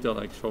have data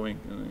like showing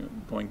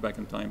going back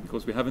in time,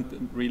 because we haven't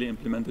really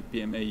implemented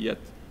PMA yet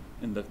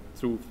in the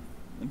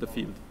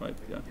field, right?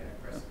 Yeah.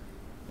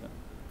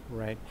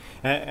 Right,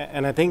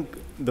 and I think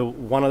the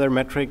one other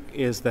metric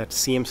is that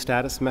CM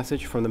status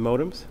message from the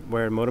modems,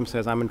 where modem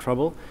says I'm in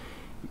trouble.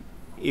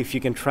 If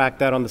you can track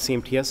that on the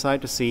CMTS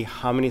side to see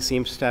how many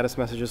CM status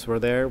messages were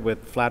there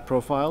with flat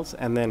profiles,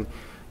 and then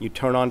you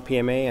turn on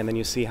PMA and then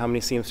you see how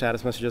many CM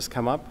status messages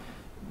come up,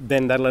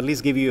 then that'll at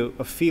least give you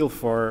a feel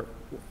for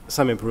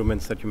some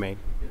improvements that you made.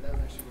 Yeah, that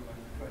was actually one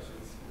of my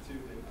questions too.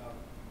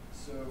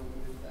 So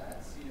with that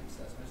CM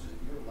status message,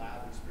 your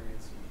lab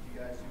experience, do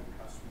you guys do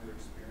customer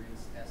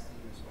experience testing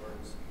as far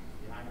as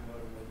behind the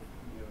modem, what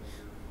your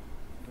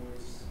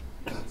voice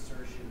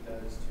insertion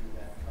does to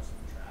that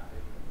customer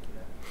traffic?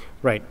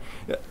 Right.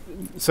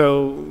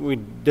 So we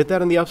did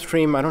that in the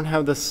upstream. I don't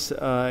have this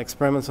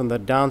experiments on the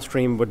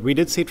downstream, but we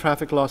did see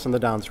traffic loss on the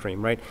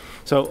downstream, right?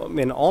 So I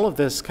mean, all of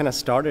this kind of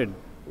started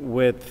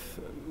with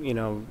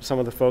some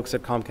of the folks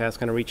at Comcast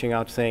kind of reaching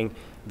out saying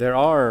there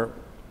are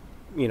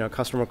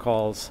customer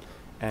calls,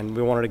 and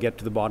we wanted to get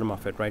to the bottom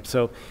of it, right?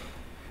 So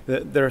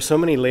there are so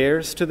many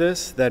layers to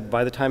this that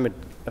by the time it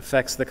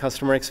affects the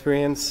customer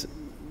experience,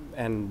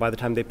 and by the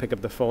time they pick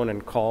up the phone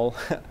and call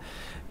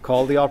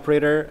the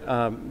operator,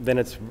 then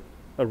it's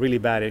a really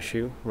bad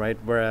issue, right?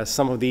 Whereas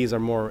some of these are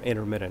more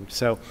intermittent.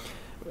 So,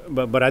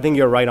 but I think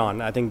you're right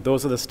on. I think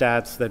those are the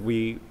stats that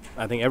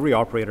I think every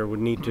operator would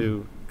need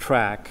to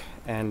track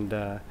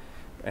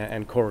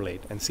and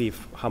correlate and see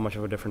how much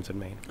of a difference it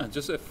made. And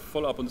just a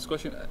follow up on this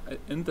question,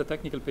 in the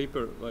technical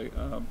paper, like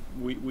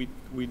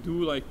we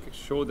do like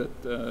show that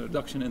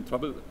reduction in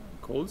trouble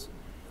calls,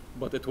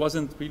 but it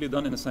wasn't really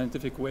done in a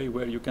scientific way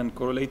where you can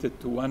correlate it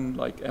to one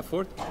like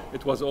effort.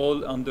 It was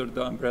all under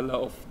the umbrella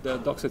of the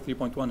DOCSIS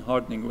 3.1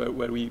 hardening,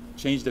 where we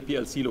changed the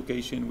PLC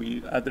location,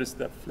 we addressed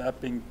the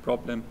flapping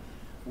problem,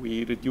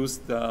 we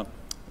reduced the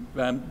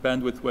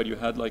bandwidth where you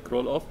had like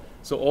roll off.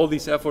 So all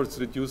these efforts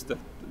reduced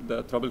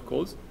the trouble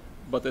calls,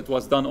 but it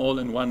was done all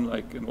in one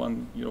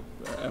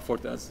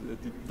effort as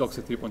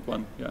DOCSIS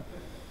 3.1. Yeah.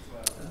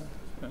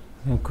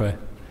 Okay,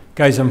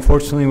 guys.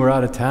 Unfortunately, we're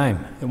out of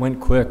time. It went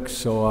quick,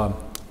 so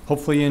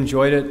hopefully you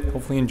enjoyed it.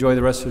 Hopefully you enjoy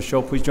the rest of the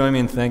show. Please join me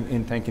in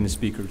thanking the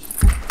speakers.